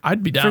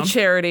 I'd be for down.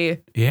 charity.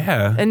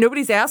 Yeah. And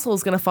nobody's asshole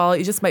is going to fall.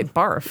 You just might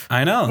barf.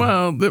 I know.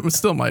 Well, it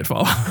still might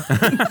fall.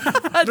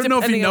 I don't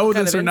know if you know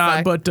this or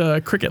not,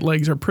 but cricket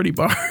legs are pretty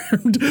barbed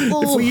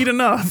if we eat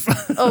enough.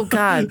 Oh,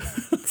 God.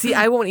 See,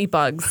 I won't eat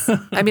bugs.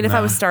 I mean, if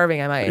I was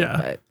starving, I might. Yeah.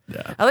 But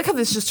Yeah. I like how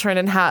this just turned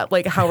in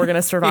like how we're going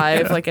to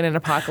survive like in an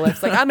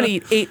apocalypse. Like, I'm going to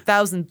eat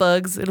 8,000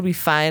 bugs. It'll be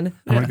fine.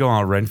 I'm going to go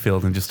on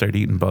Renfield and just start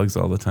eating bugs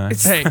all the time.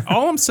 Hey,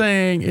 all I'm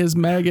saying is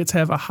maggots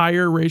have a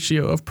higher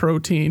ratio of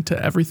protein to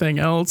everything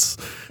else.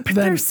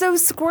 They're so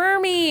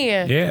squirmy.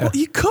 Yeah. Well,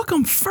 you cook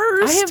them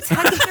first. I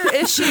have texture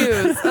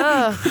issues.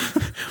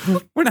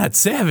 Ugh. We're not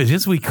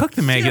savages. We cook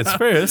the maggots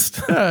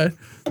first. I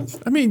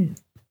mean,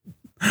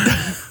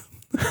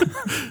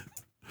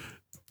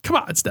 come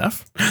on,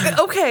 Steph.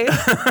 Okay.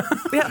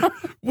 Yeah.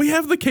 We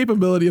have the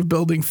capability of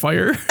building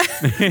fire.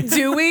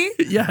 Do we?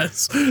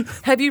 Yes.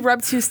 Have you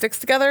rubbed two sticks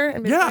together?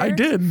 And made Yeah, fire? I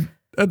did.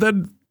 And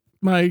then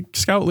my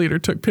scout leader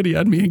took pity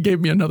on me and gave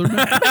me another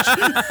match.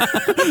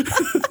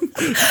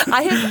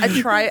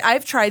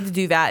 I've tried to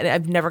do that and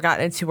I've never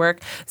gotten it to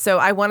work. So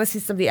I want to see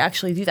somebody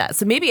actually do that.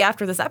 So maybe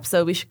after this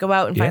episode, we should go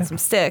out and Yeah. find some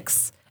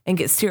sticks and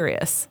get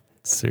serious.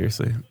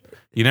 Seriously.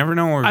 You never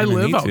know where we're I going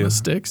to live need out to. the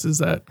sticks. Does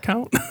that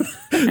count?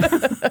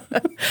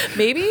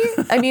 Maybe?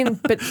 I mean,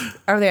 but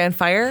are they on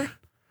fire?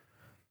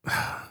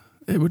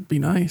 It would be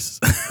nice.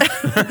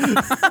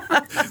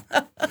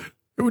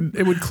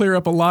 It would clear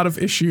up a lot of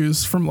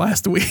issues from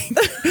last week.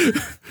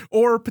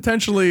 Or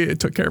potentially it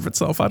took care of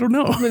itself. I don't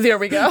know. There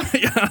we go.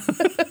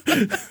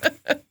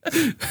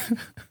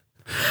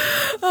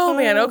 Oh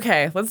man,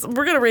 okay.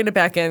 We're gonna rein it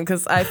back in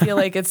because I feel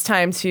like it's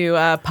time to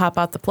pop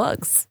out the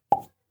plugs.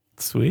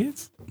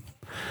 Sweet.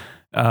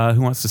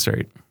 Who wants to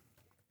start?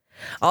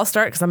 I'll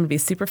start because I'm going to be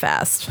super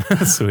fast.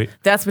 Sweet.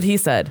 That's what he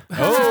said.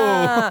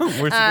 Oh,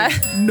 where's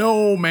the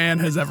No man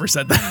has ever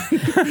said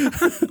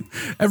that.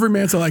 Every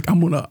man's like, I'm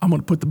gonna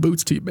put the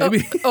boots to you,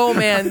 baby. Oh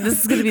man,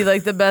 this is going to be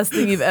like the best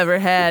thing you've ever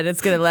had.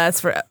 It's going to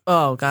last for,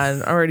 oh God,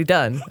 I'm already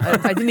done.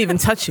 I didn't even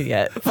touch you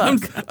yet.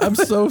 Fuck. I'm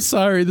so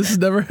sorry. This has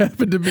never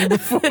happened to me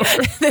before.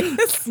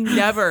 It's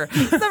never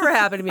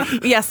happened to me.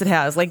 Yes, it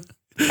has. Like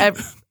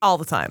all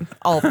the time.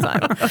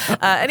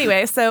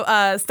 Anyway, so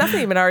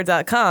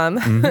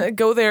StephanieMenard.com.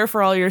 Go there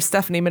for all your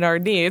Stephanie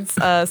Menard needs,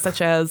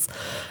 such as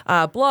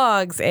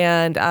blogs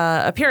and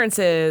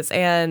appearances,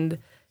 and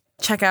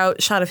check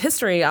out Shot of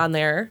History on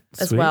there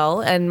as Sweet. well,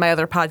 and my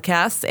other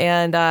podcasts.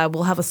 And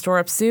we'll have a store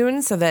up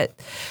soon so that,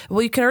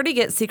 well, you can already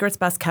get Secrets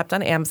Best Kept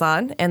on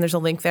Amazon, and there's a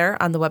link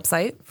there on the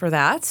website for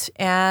that.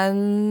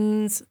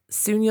 And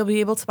soon you'll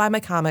be able to buy my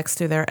comics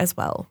through there as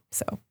well.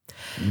 So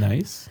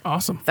Nice.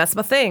 Awesome. that's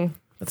my thing.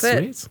 That's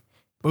it. Sweet.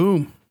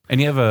 Boom. And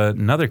you have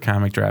another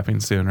comic dropping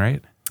soon,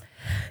 right?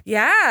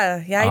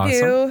 Yeah, I Awesome.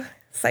 do.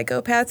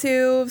 Psychopath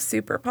 2,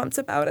 super pumped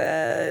about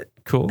it.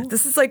 Cool.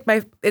 This is like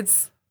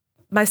it's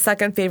my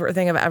second favorite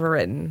thing I've ever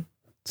written.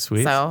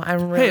 Sweet. So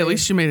I'm really. Hey, at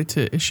least you made it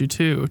to issue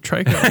 2.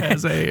 Trico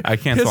has a I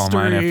canceled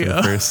mine after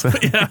the first.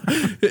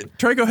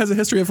 Trico has a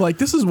history of like,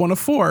 this is one of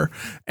 4,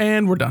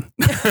 and we're done.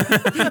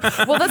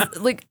 Well, that's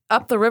like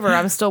Up the River.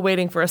 I'm still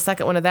waiting for a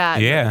second one of that.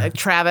 Yeah. Like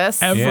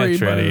Travis. Everybody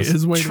Travis.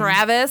 is waiting.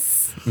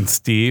 Travis. And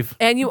Steve.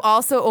 And you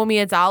also owe me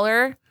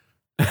 $1,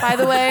 by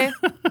the way.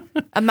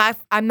 I'm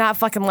not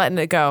fucking letting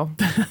it go.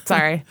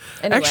 Sorry.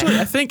 Anyway. Actually,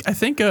 I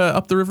think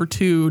Up the River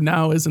 2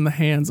 now is in the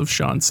hands of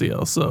Sean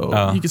Seal,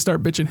 so you can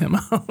start bitching him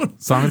out.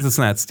 As long as it's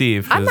not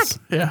Steve. I'm 'cause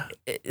Yeah.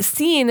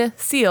 Scene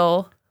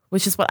Seal,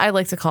 which is what I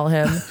like to call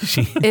him,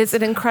 is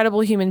an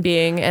incredible human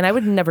being, and I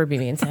would never be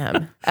mean to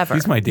him, ever.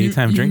 he's my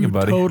daytime drinking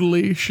buddy.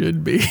 Totally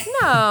should be.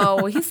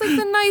 No, he's like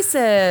the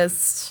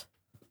nicest.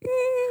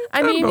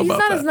 I mean, know he's about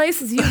not that. as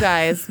nice as you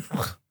guys.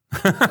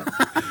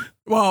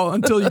 Well,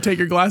 until you take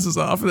your glasses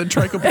off, and then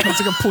Trico becomes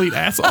a complete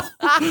asshole.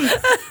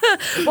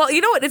 Well, you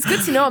know what? It's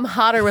good to know I'm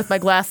hotter with my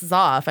glasses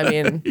off. I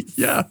mean,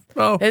 Yeah.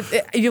 Well,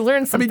 you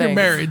learn I something. mean, you're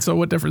married, so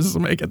what difference does it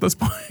make at this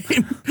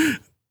point?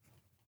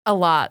 A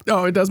lot.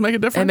 Oh, it does make a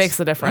difference? It makes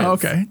a difference. Oh,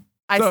 okay.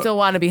 I still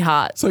want to be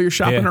hot. So you're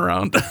shopping Yeah.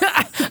 around.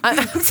 I'm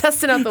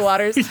testing out the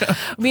waters.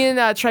 Me and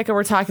Trico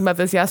were talking about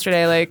this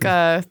yesterday. Like,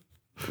 I'm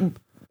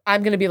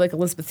going to be like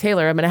Elizabeth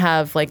Taylor. I'm going to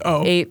have like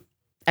 8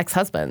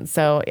 ex-husbands.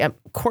 So, yeah,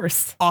 of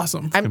course.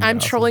 Awesome. I'm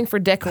trolling for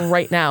dick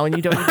right now, and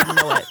you don't even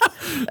know it.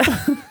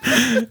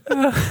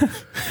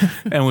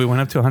 And we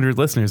went up to 100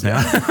 listeners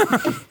now.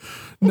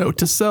 Note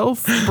to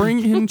self, bring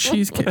in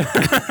cheesecake.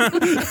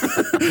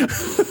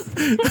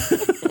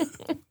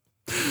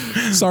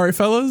 Sorry,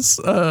 fellas.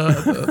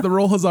 The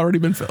role has already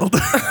been filled.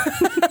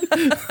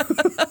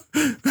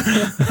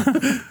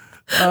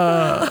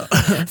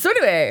 So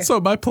anyway. So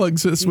my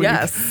plugs this week.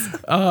 Yes.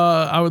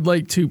 I would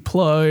like to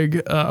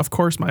plug, of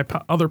course, my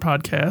other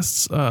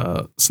podcasts,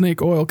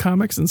 Snake Oil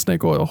Comics and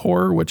Snake Oil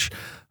Horror, which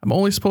I'm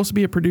only supposed to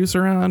be a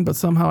producer on, but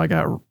somehow I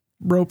got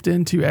roped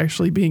into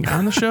actually being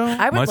on the show.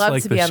 I would Much love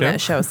like to the be on show.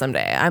 that show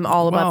someday. I'm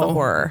all about the Well,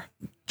 horror.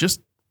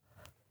 Just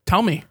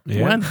tell me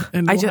when.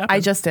 And I it'll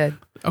happen. just did.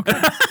 Okay.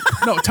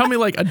 No, tell me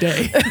like a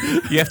day.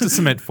 You have to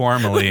submit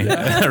formally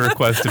a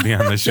request to be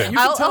on the show.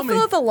 I'll tell fill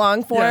me. out the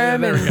long form Yeah,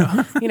 there we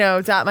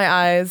and, dot my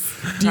I's.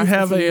 Do you cross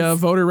have my T's. a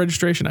voter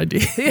registration ID?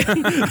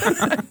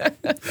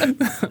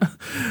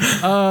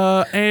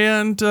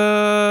 And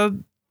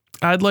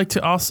I'd like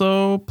to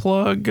also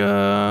plug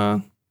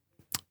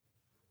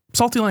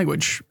Salty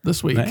Language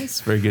this week.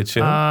 Nice. Very good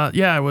show.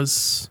 Yeah, I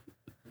was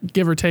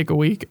give or take a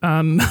week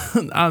on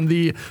on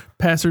the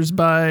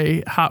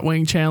Passersby Hot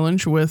Wing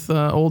Challenge with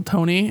old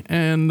Tony,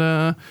 and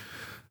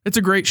it's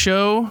a great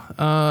show.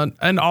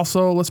 And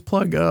also, let's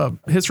plug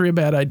History of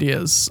Bad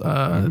Ideas.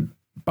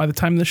 By the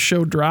time this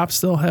show drops,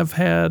 they'll have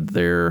had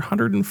their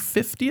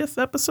 150th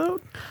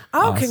episode.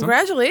 Oh, Awesome.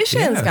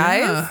 congratulations,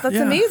 guys. That's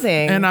Yeah.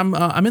 amazing. And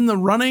I'm in the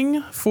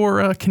running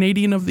for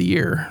Canadian of the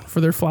Year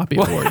for their floppy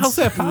awards. How's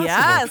that possible?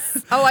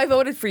 yes. Oh, I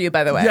voted for you,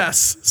 by the way.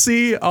 Yes.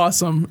 See,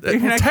 awesome.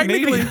 not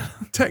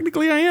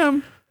Technically, I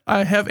am.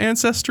 I have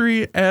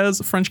ancestry as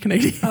French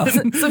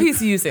Canadian. So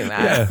he's using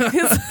that.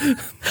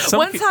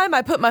 One time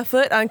I put my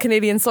foot on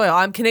Canadian soil.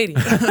 I'm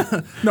Canadian.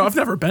 No, I've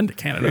never been to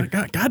Canada.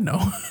 God no.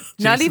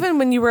 Not even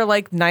when you were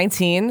like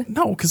 19.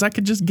 No, because I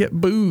could just get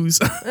booze.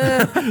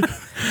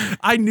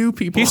 I knew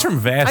people. He's from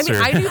Vassar.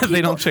 I knew people,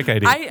 They don't check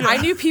ID. I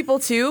knew people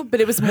too, but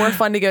it was more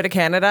fun to go to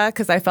Canada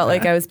because I felt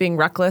like I was being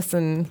reckless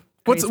and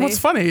crazy. What's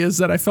funny is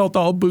that I felt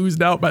all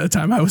boozed out by the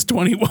time I was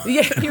 21.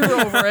 Yeah, you were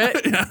over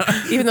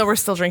it. Even though we're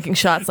still drinking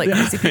shots like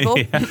crazy people.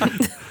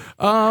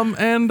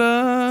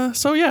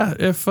 So yeah,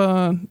 if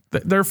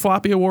their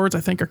floppy awards I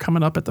think are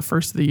coming up at the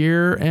first of the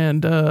year,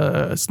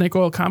 and Snake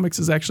Oil Comics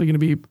is actually going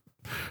to be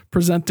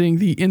presenting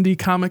the Indie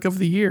Comic of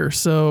the Year.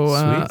 So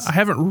Sweet. I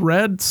haven't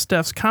read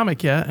Steph's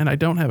comic yet, and I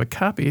don't have a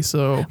copy.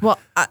 So Well,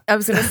 I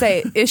was going to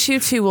say issue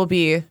 2 will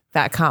be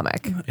that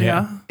comic.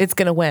 yeah. It's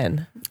going to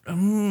win.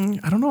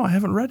 I don't know. I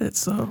haven't read it,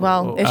 so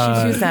Well, is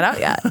she not out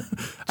yet?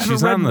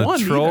 She's read on the one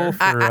troll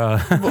either.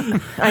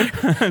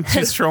 for.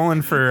 She's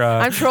trolling for.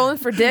 I'm trolling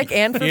for Dick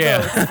and for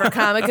Yeah. votes for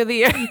Comic of the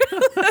Year.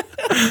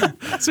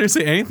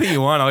 Seriously, anything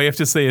you want, all you have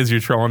to say is you're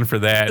trolling for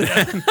that.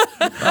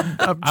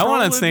 I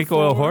want a snake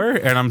oil horror,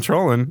 and I'm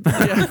trolling.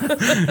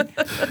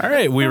 All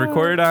right, we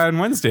recorded on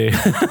Wednesday.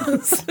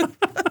 So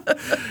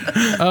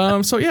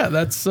yeah,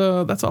 that's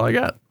all I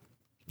got.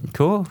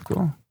 Cool.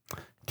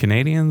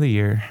 Canadian of the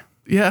Year.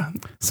 Yeah.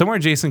 Somewhere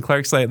Jason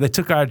Clark's like, they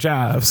took our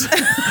jobs. Those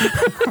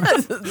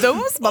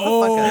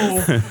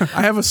motherfuckers.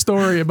 I have a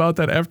story about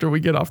that after we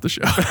get off the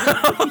show.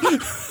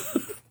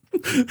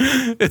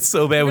 It's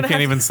so bad we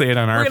can't even say it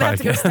on our We're gonna have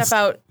to go podcast.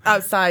 step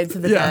outside to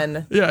the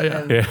den. Yeah.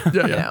 and, Yeah.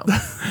 Yeah.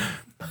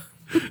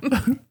 you know.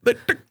 They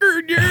took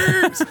our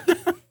years.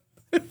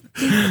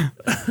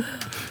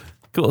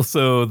 Cool.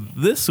 So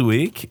this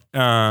week,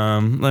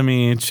 let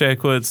me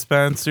check what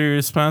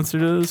sponsors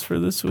sponsored us for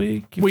this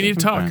week. If We I need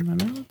to can talk. find my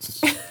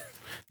notes.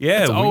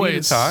 Yeah, we always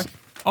need to talk.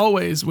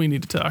 Always, we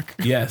need to talk.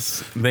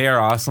 Yes, they are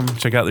awesome.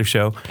 Check out their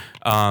show.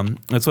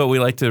 That's what we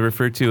like to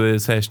refer to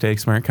as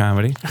 #smart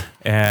comedy,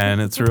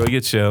 and it's a really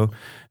good show.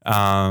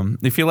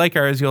 If you like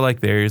ours, you'll like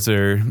theirs.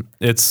 Or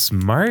it's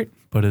smart,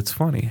 but it's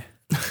funny.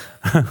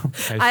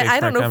 I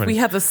don't know if we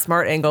have the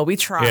smart angle. We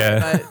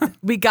tried, but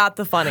we got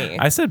the funny.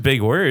 I said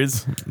big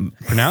words,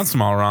 pronounced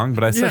them all wrong,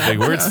 but I said big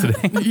words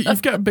today.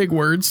 You've got big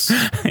words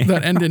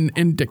that end in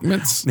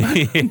indictments.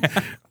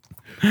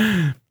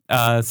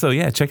 So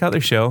yeah, check out their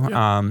show.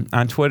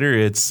 On Twitter,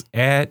 it's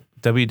at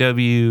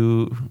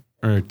WNTT1.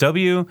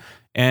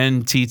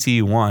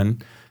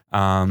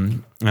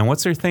 And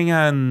what's their thing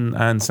on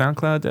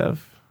SoundCloud,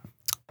 Dev?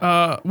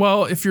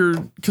 Well,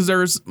 because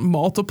there's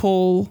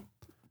multiple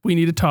We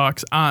Need to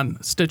Talks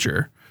on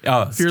Stitcher.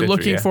 Oh, If you're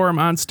looking for them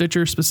on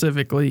Stitcher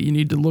specifically, you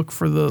need to look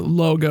for the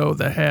logo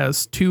that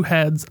has two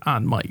heads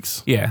on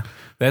mics. Yeah,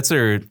 that's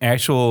their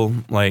actual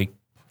like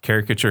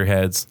caricature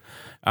heads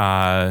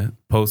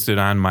posted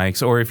on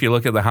mics. Or if you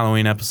look at the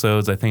Halloween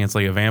episodes, I think it's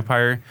like a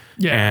vampire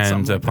and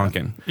something a like that.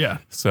 pumpkin. Yeah.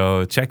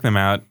 So check them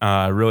out.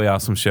 Really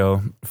awesome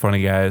show.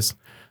 Funny guys.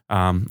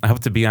 I hope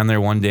to be on there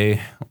one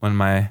day when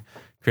my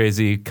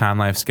crazy con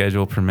life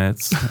schedule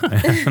permits.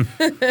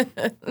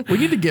 We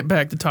need to get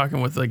back to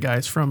talking with the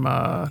guys from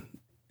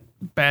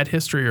Bad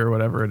History or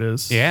whatever it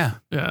is. Yeah.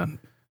 Yeah.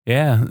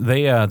 Yeah.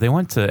 They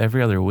went to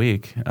every other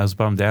week. I was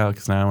bummed out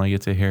because I only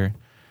get to hear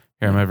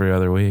them every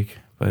other week.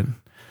 But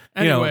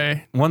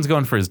Anyway. One's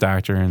going for his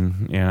doctor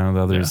and the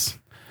other's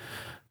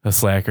a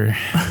slacker.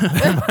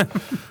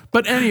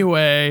 But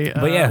anyway,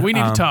 But yeah, we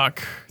need to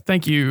talk.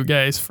 Thank you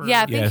guys for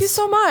Thank you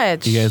so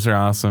much. You guys are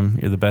awesome.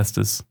 You're the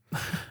bestest.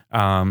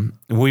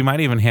 We might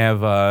even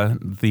have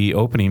the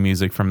opening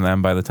music from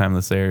them by the time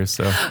this airs.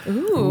 So,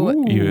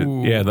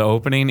 Ooh. the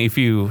opening. If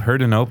you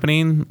heard an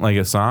opening, like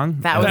a song,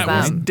 That was that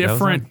was them.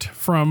 different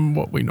from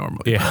what we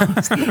normally yeah.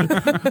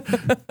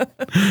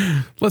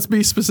 Let's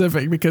be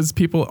specific because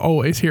people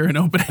always hear an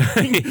opening.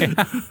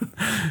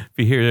 If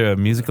you hear a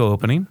musical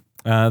opening,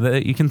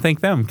 that you can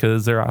thank them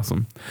because they're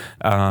awesome.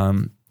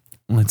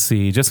 Let's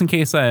see. Just in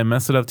case I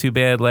messed it up too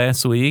bad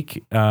last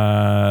week,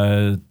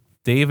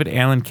 David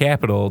Allen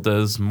Capital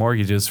does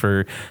mortgages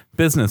for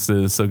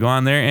businesses. So go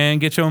on there and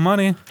get your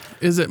money.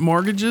 Is it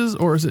mortgages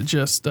or is it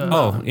just?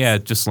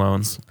 Just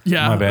loans.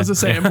 Yeah, My bad. as I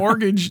say, a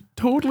mortgage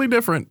totally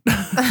different.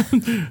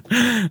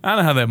 I don't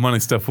know how that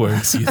money stuff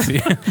works. You see,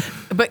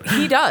 But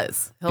he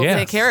does. He'll Yes.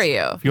 take care of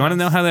you. if you want to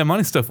know how that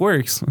money stuff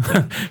works,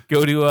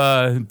 go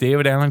to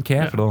David Allen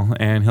Capital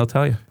and he'll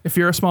tell you. If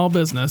you're a small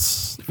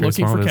business you're a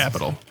looking small for business.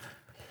 capital,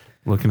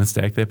 Looking to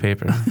stack that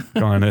paper,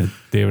 go on to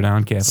David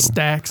Allen Capital.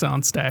 stacks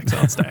on stacks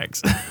on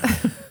stacks.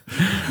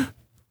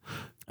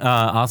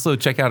 Also,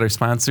 check out our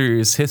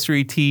sponsors,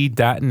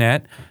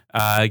 historytea.net.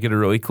 Get a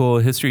really cool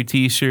history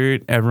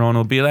t-shirt. Everyone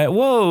will be like,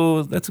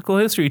 whoa, that's a cool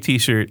history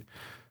t-shirt.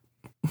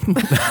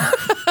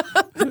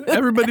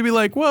 Everybody be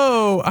like,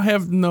 "Whoa!" I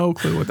have no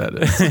clue what that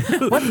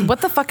is.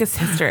 What the fuck is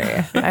history?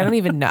 I don't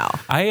even know.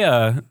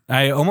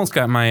 I almost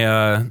got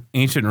my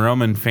ancient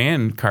Roman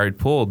fan card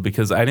pulled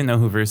because I didn't know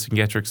who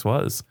Vercingetorix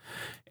was.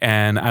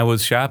 And I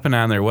was shopping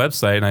on their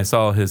website and I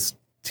saw his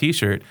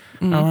t-shirt.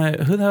 I'm like,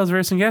 who the hell is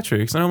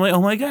Vercingetorix? And I'm like,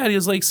 oh my God, he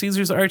was like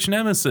Caesar's arch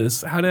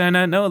nemesis. How did I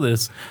not know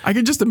this? I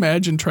could just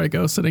imagine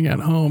Trico sitting at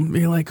home,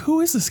 being like, "Who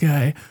is this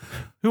guy?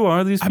 Who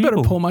are these I people?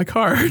 better pull my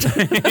card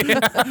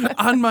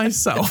on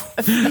myself,"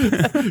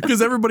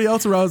 because everybody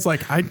else around is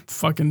like, "I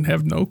fucking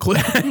have no clue."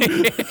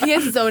 He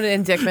has his own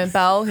indictment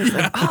bell. He's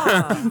like,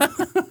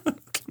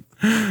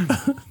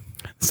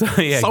 So,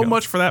 yeah, So go.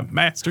 much for that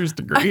master's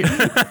degree.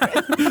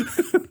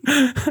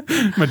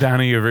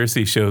 Madonna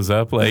University shows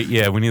up like,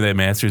 yeah, we need that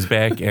master's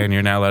back and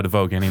you're not allowed to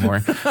Vogue anymore.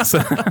 So,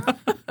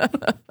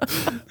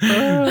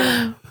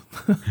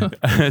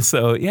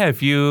 So, yeah,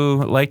 if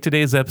you like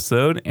today's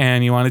episode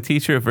and you want a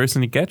teacher of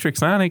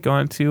Vercingetorix on it, go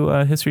on to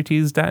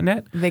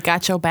historytees.net. They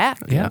got your back.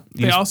 Yeah.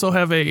 They also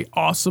have a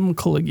awesome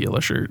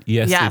Caligula shirt.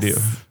 Yes, Yes. they do.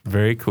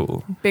 Very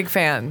cool. Big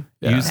fan.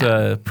 Use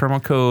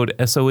promo code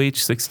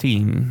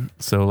SOH16.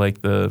 So,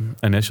 like the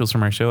initials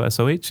from our show,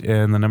 SOH,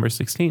 and the number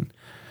 16.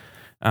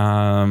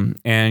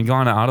 And go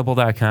on to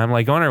audible.com,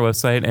 like go on our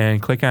website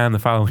and click on the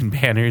following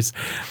banners,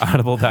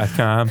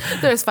 audible.com.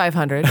 There's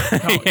 500.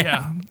 Oh,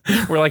 yeah.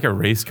 We're like a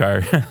race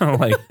car,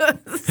 like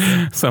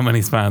so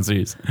many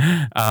sponsors.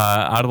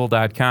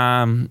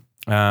 Audible.com,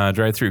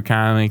 Drive Through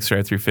Comics,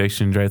 Drive Through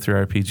Fiction, Drive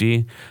Through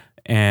RPG,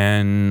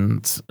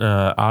 and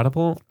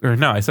Audible,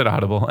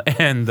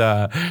 and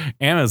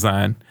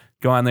Amazon.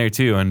 Go on there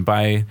too and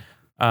buy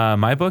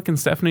my book and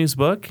Stephanie's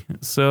book.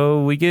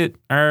 So we get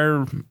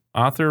our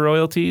author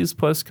royalties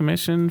plus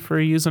commission for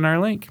using our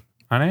link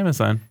on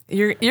Amazon.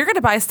 You're going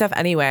to buy stuff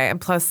anyway. And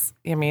plus,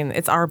 I mean,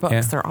 it's our books.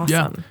 Yeah. They're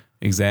awesome. Yeah.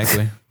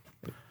 Exactly.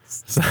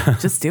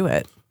 Just do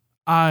it.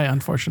 I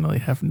unfortunately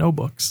have no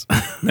books.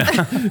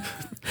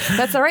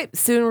 That's all right.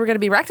 Soon we're going to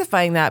be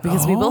rectifying that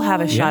because we will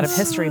have a Shot of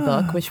History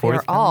book, which we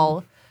are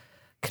all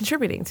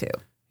contributing to.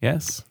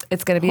 Yes.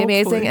 It's going to be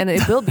Hopefully. amazing, and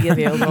it will be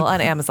available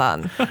on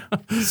Amazon.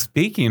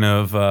 Speaking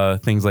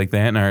of things like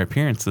that and our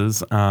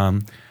appearances,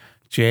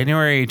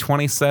 January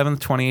 27th,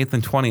 28th,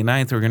 and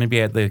 29th, we're going to be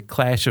at the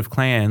Clash of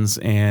Clans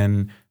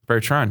in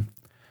Bertrand.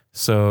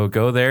 So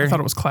go there. I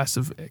thought it was Clash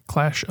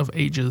of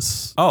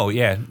Ages. Oh,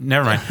 yeah.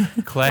 Never mind.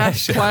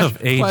 Clash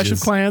of Ages. Clash of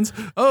Clans.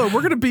 Oh,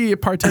 we're going to be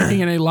partaking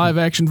in a live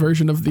action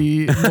version of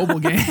the mobile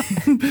game.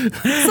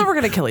 So we're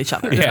going to kill each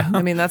other. Yeah.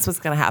 I mean, that's what's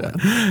going to happen.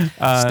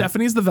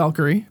 Stephanie's the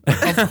Valkyrie,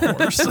 of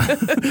course.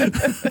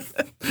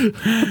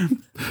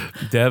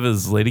 Dev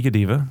is Lady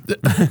Godiva.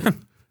 Uh,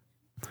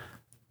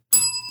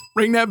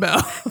 Ring that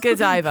bell.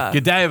 Godiva.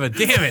 Godiva,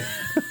 damn it.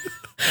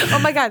 Oh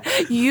my God.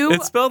 You.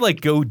 It's spelled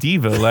like Go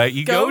Diva. Like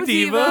you go, Go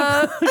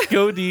Diva.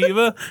 Go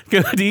Diva.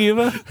 Go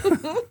Diva.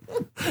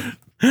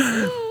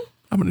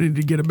 I'm going to need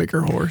to get a bigger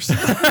horse.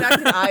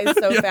 Jack's eyes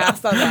so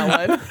fast on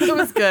that one. It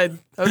was good.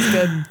 That was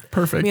good.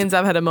 Perfect. Me and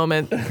Zeb had a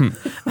moment.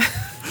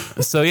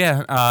 So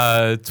yeah,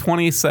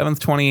 27th,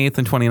 28th,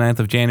 and 29th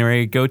of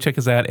January. Go check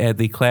us out at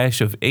the Clash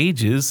of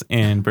Ages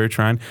in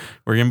Bertrand.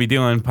 We're going to be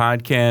doing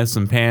podcasts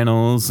and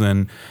panels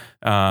and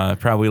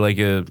probably like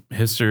a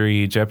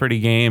history Jeopardy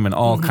game and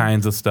all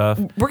kinds of stuff.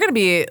 We're going to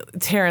be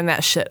tearing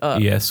that shit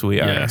up. Yes, we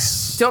are.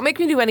 Yes. Don't make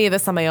me do any of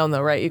this on my own,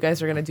 though, right? You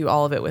guys are going to do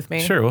all of it with me.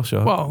 Sure, we'll show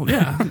up. Well,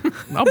 yeah.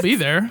 I'll be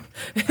there.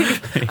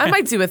 I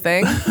might do a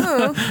thing.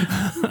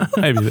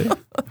 Maybe there.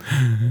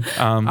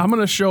 I'm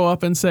going to show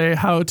up and say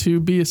how to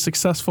be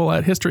successful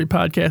at history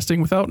podcasting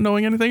without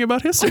knowing anything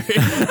about history.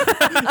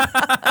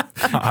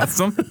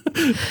 Awesome.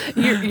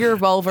 You're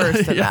well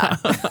versed in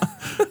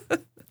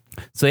that.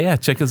 So yeah,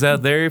 check us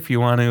out there if you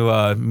want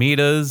to meet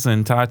us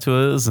and talk to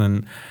us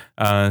and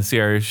see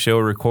our show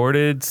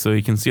recorded, so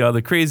you can see all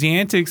the crazy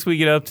antics we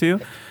get up to.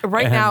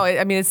 Right now,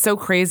 I mean, it's so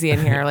crazy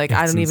in here. Like,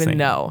 I It's don't even insane.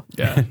 know.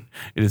 Yeah.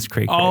 It is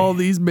crazy. All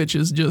these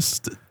bitches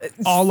just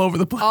all over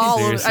the place. All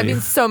over, I Seriously.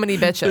 mean, so many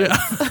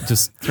bitches.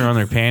 Just throwing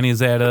their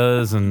panties at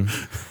us and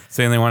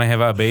saying they want to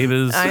have our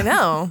babies. I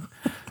know.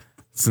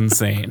 It's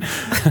insane.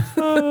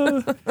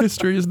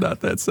 History is not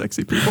that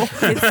sexy, people.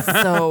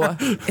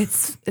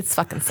 It's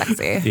fucking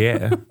sexy.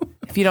 Yeah.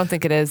 If you don't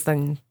think it is,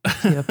 then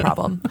you have a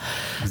problem.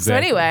 So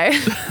Exactly. anyway,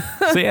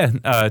 So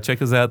yeah,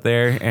 check us out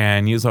there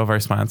and use all of our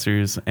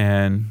sponsors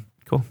and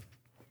cool.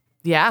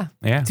 yeah.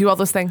 Yeah. Do all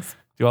those things.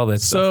 Do all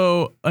that stuff.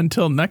 So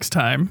until next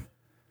time,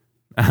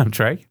 I'm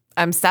Trey.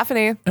 I'm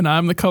Stephanie. and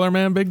I'm the color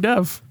man, Big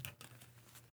Dev.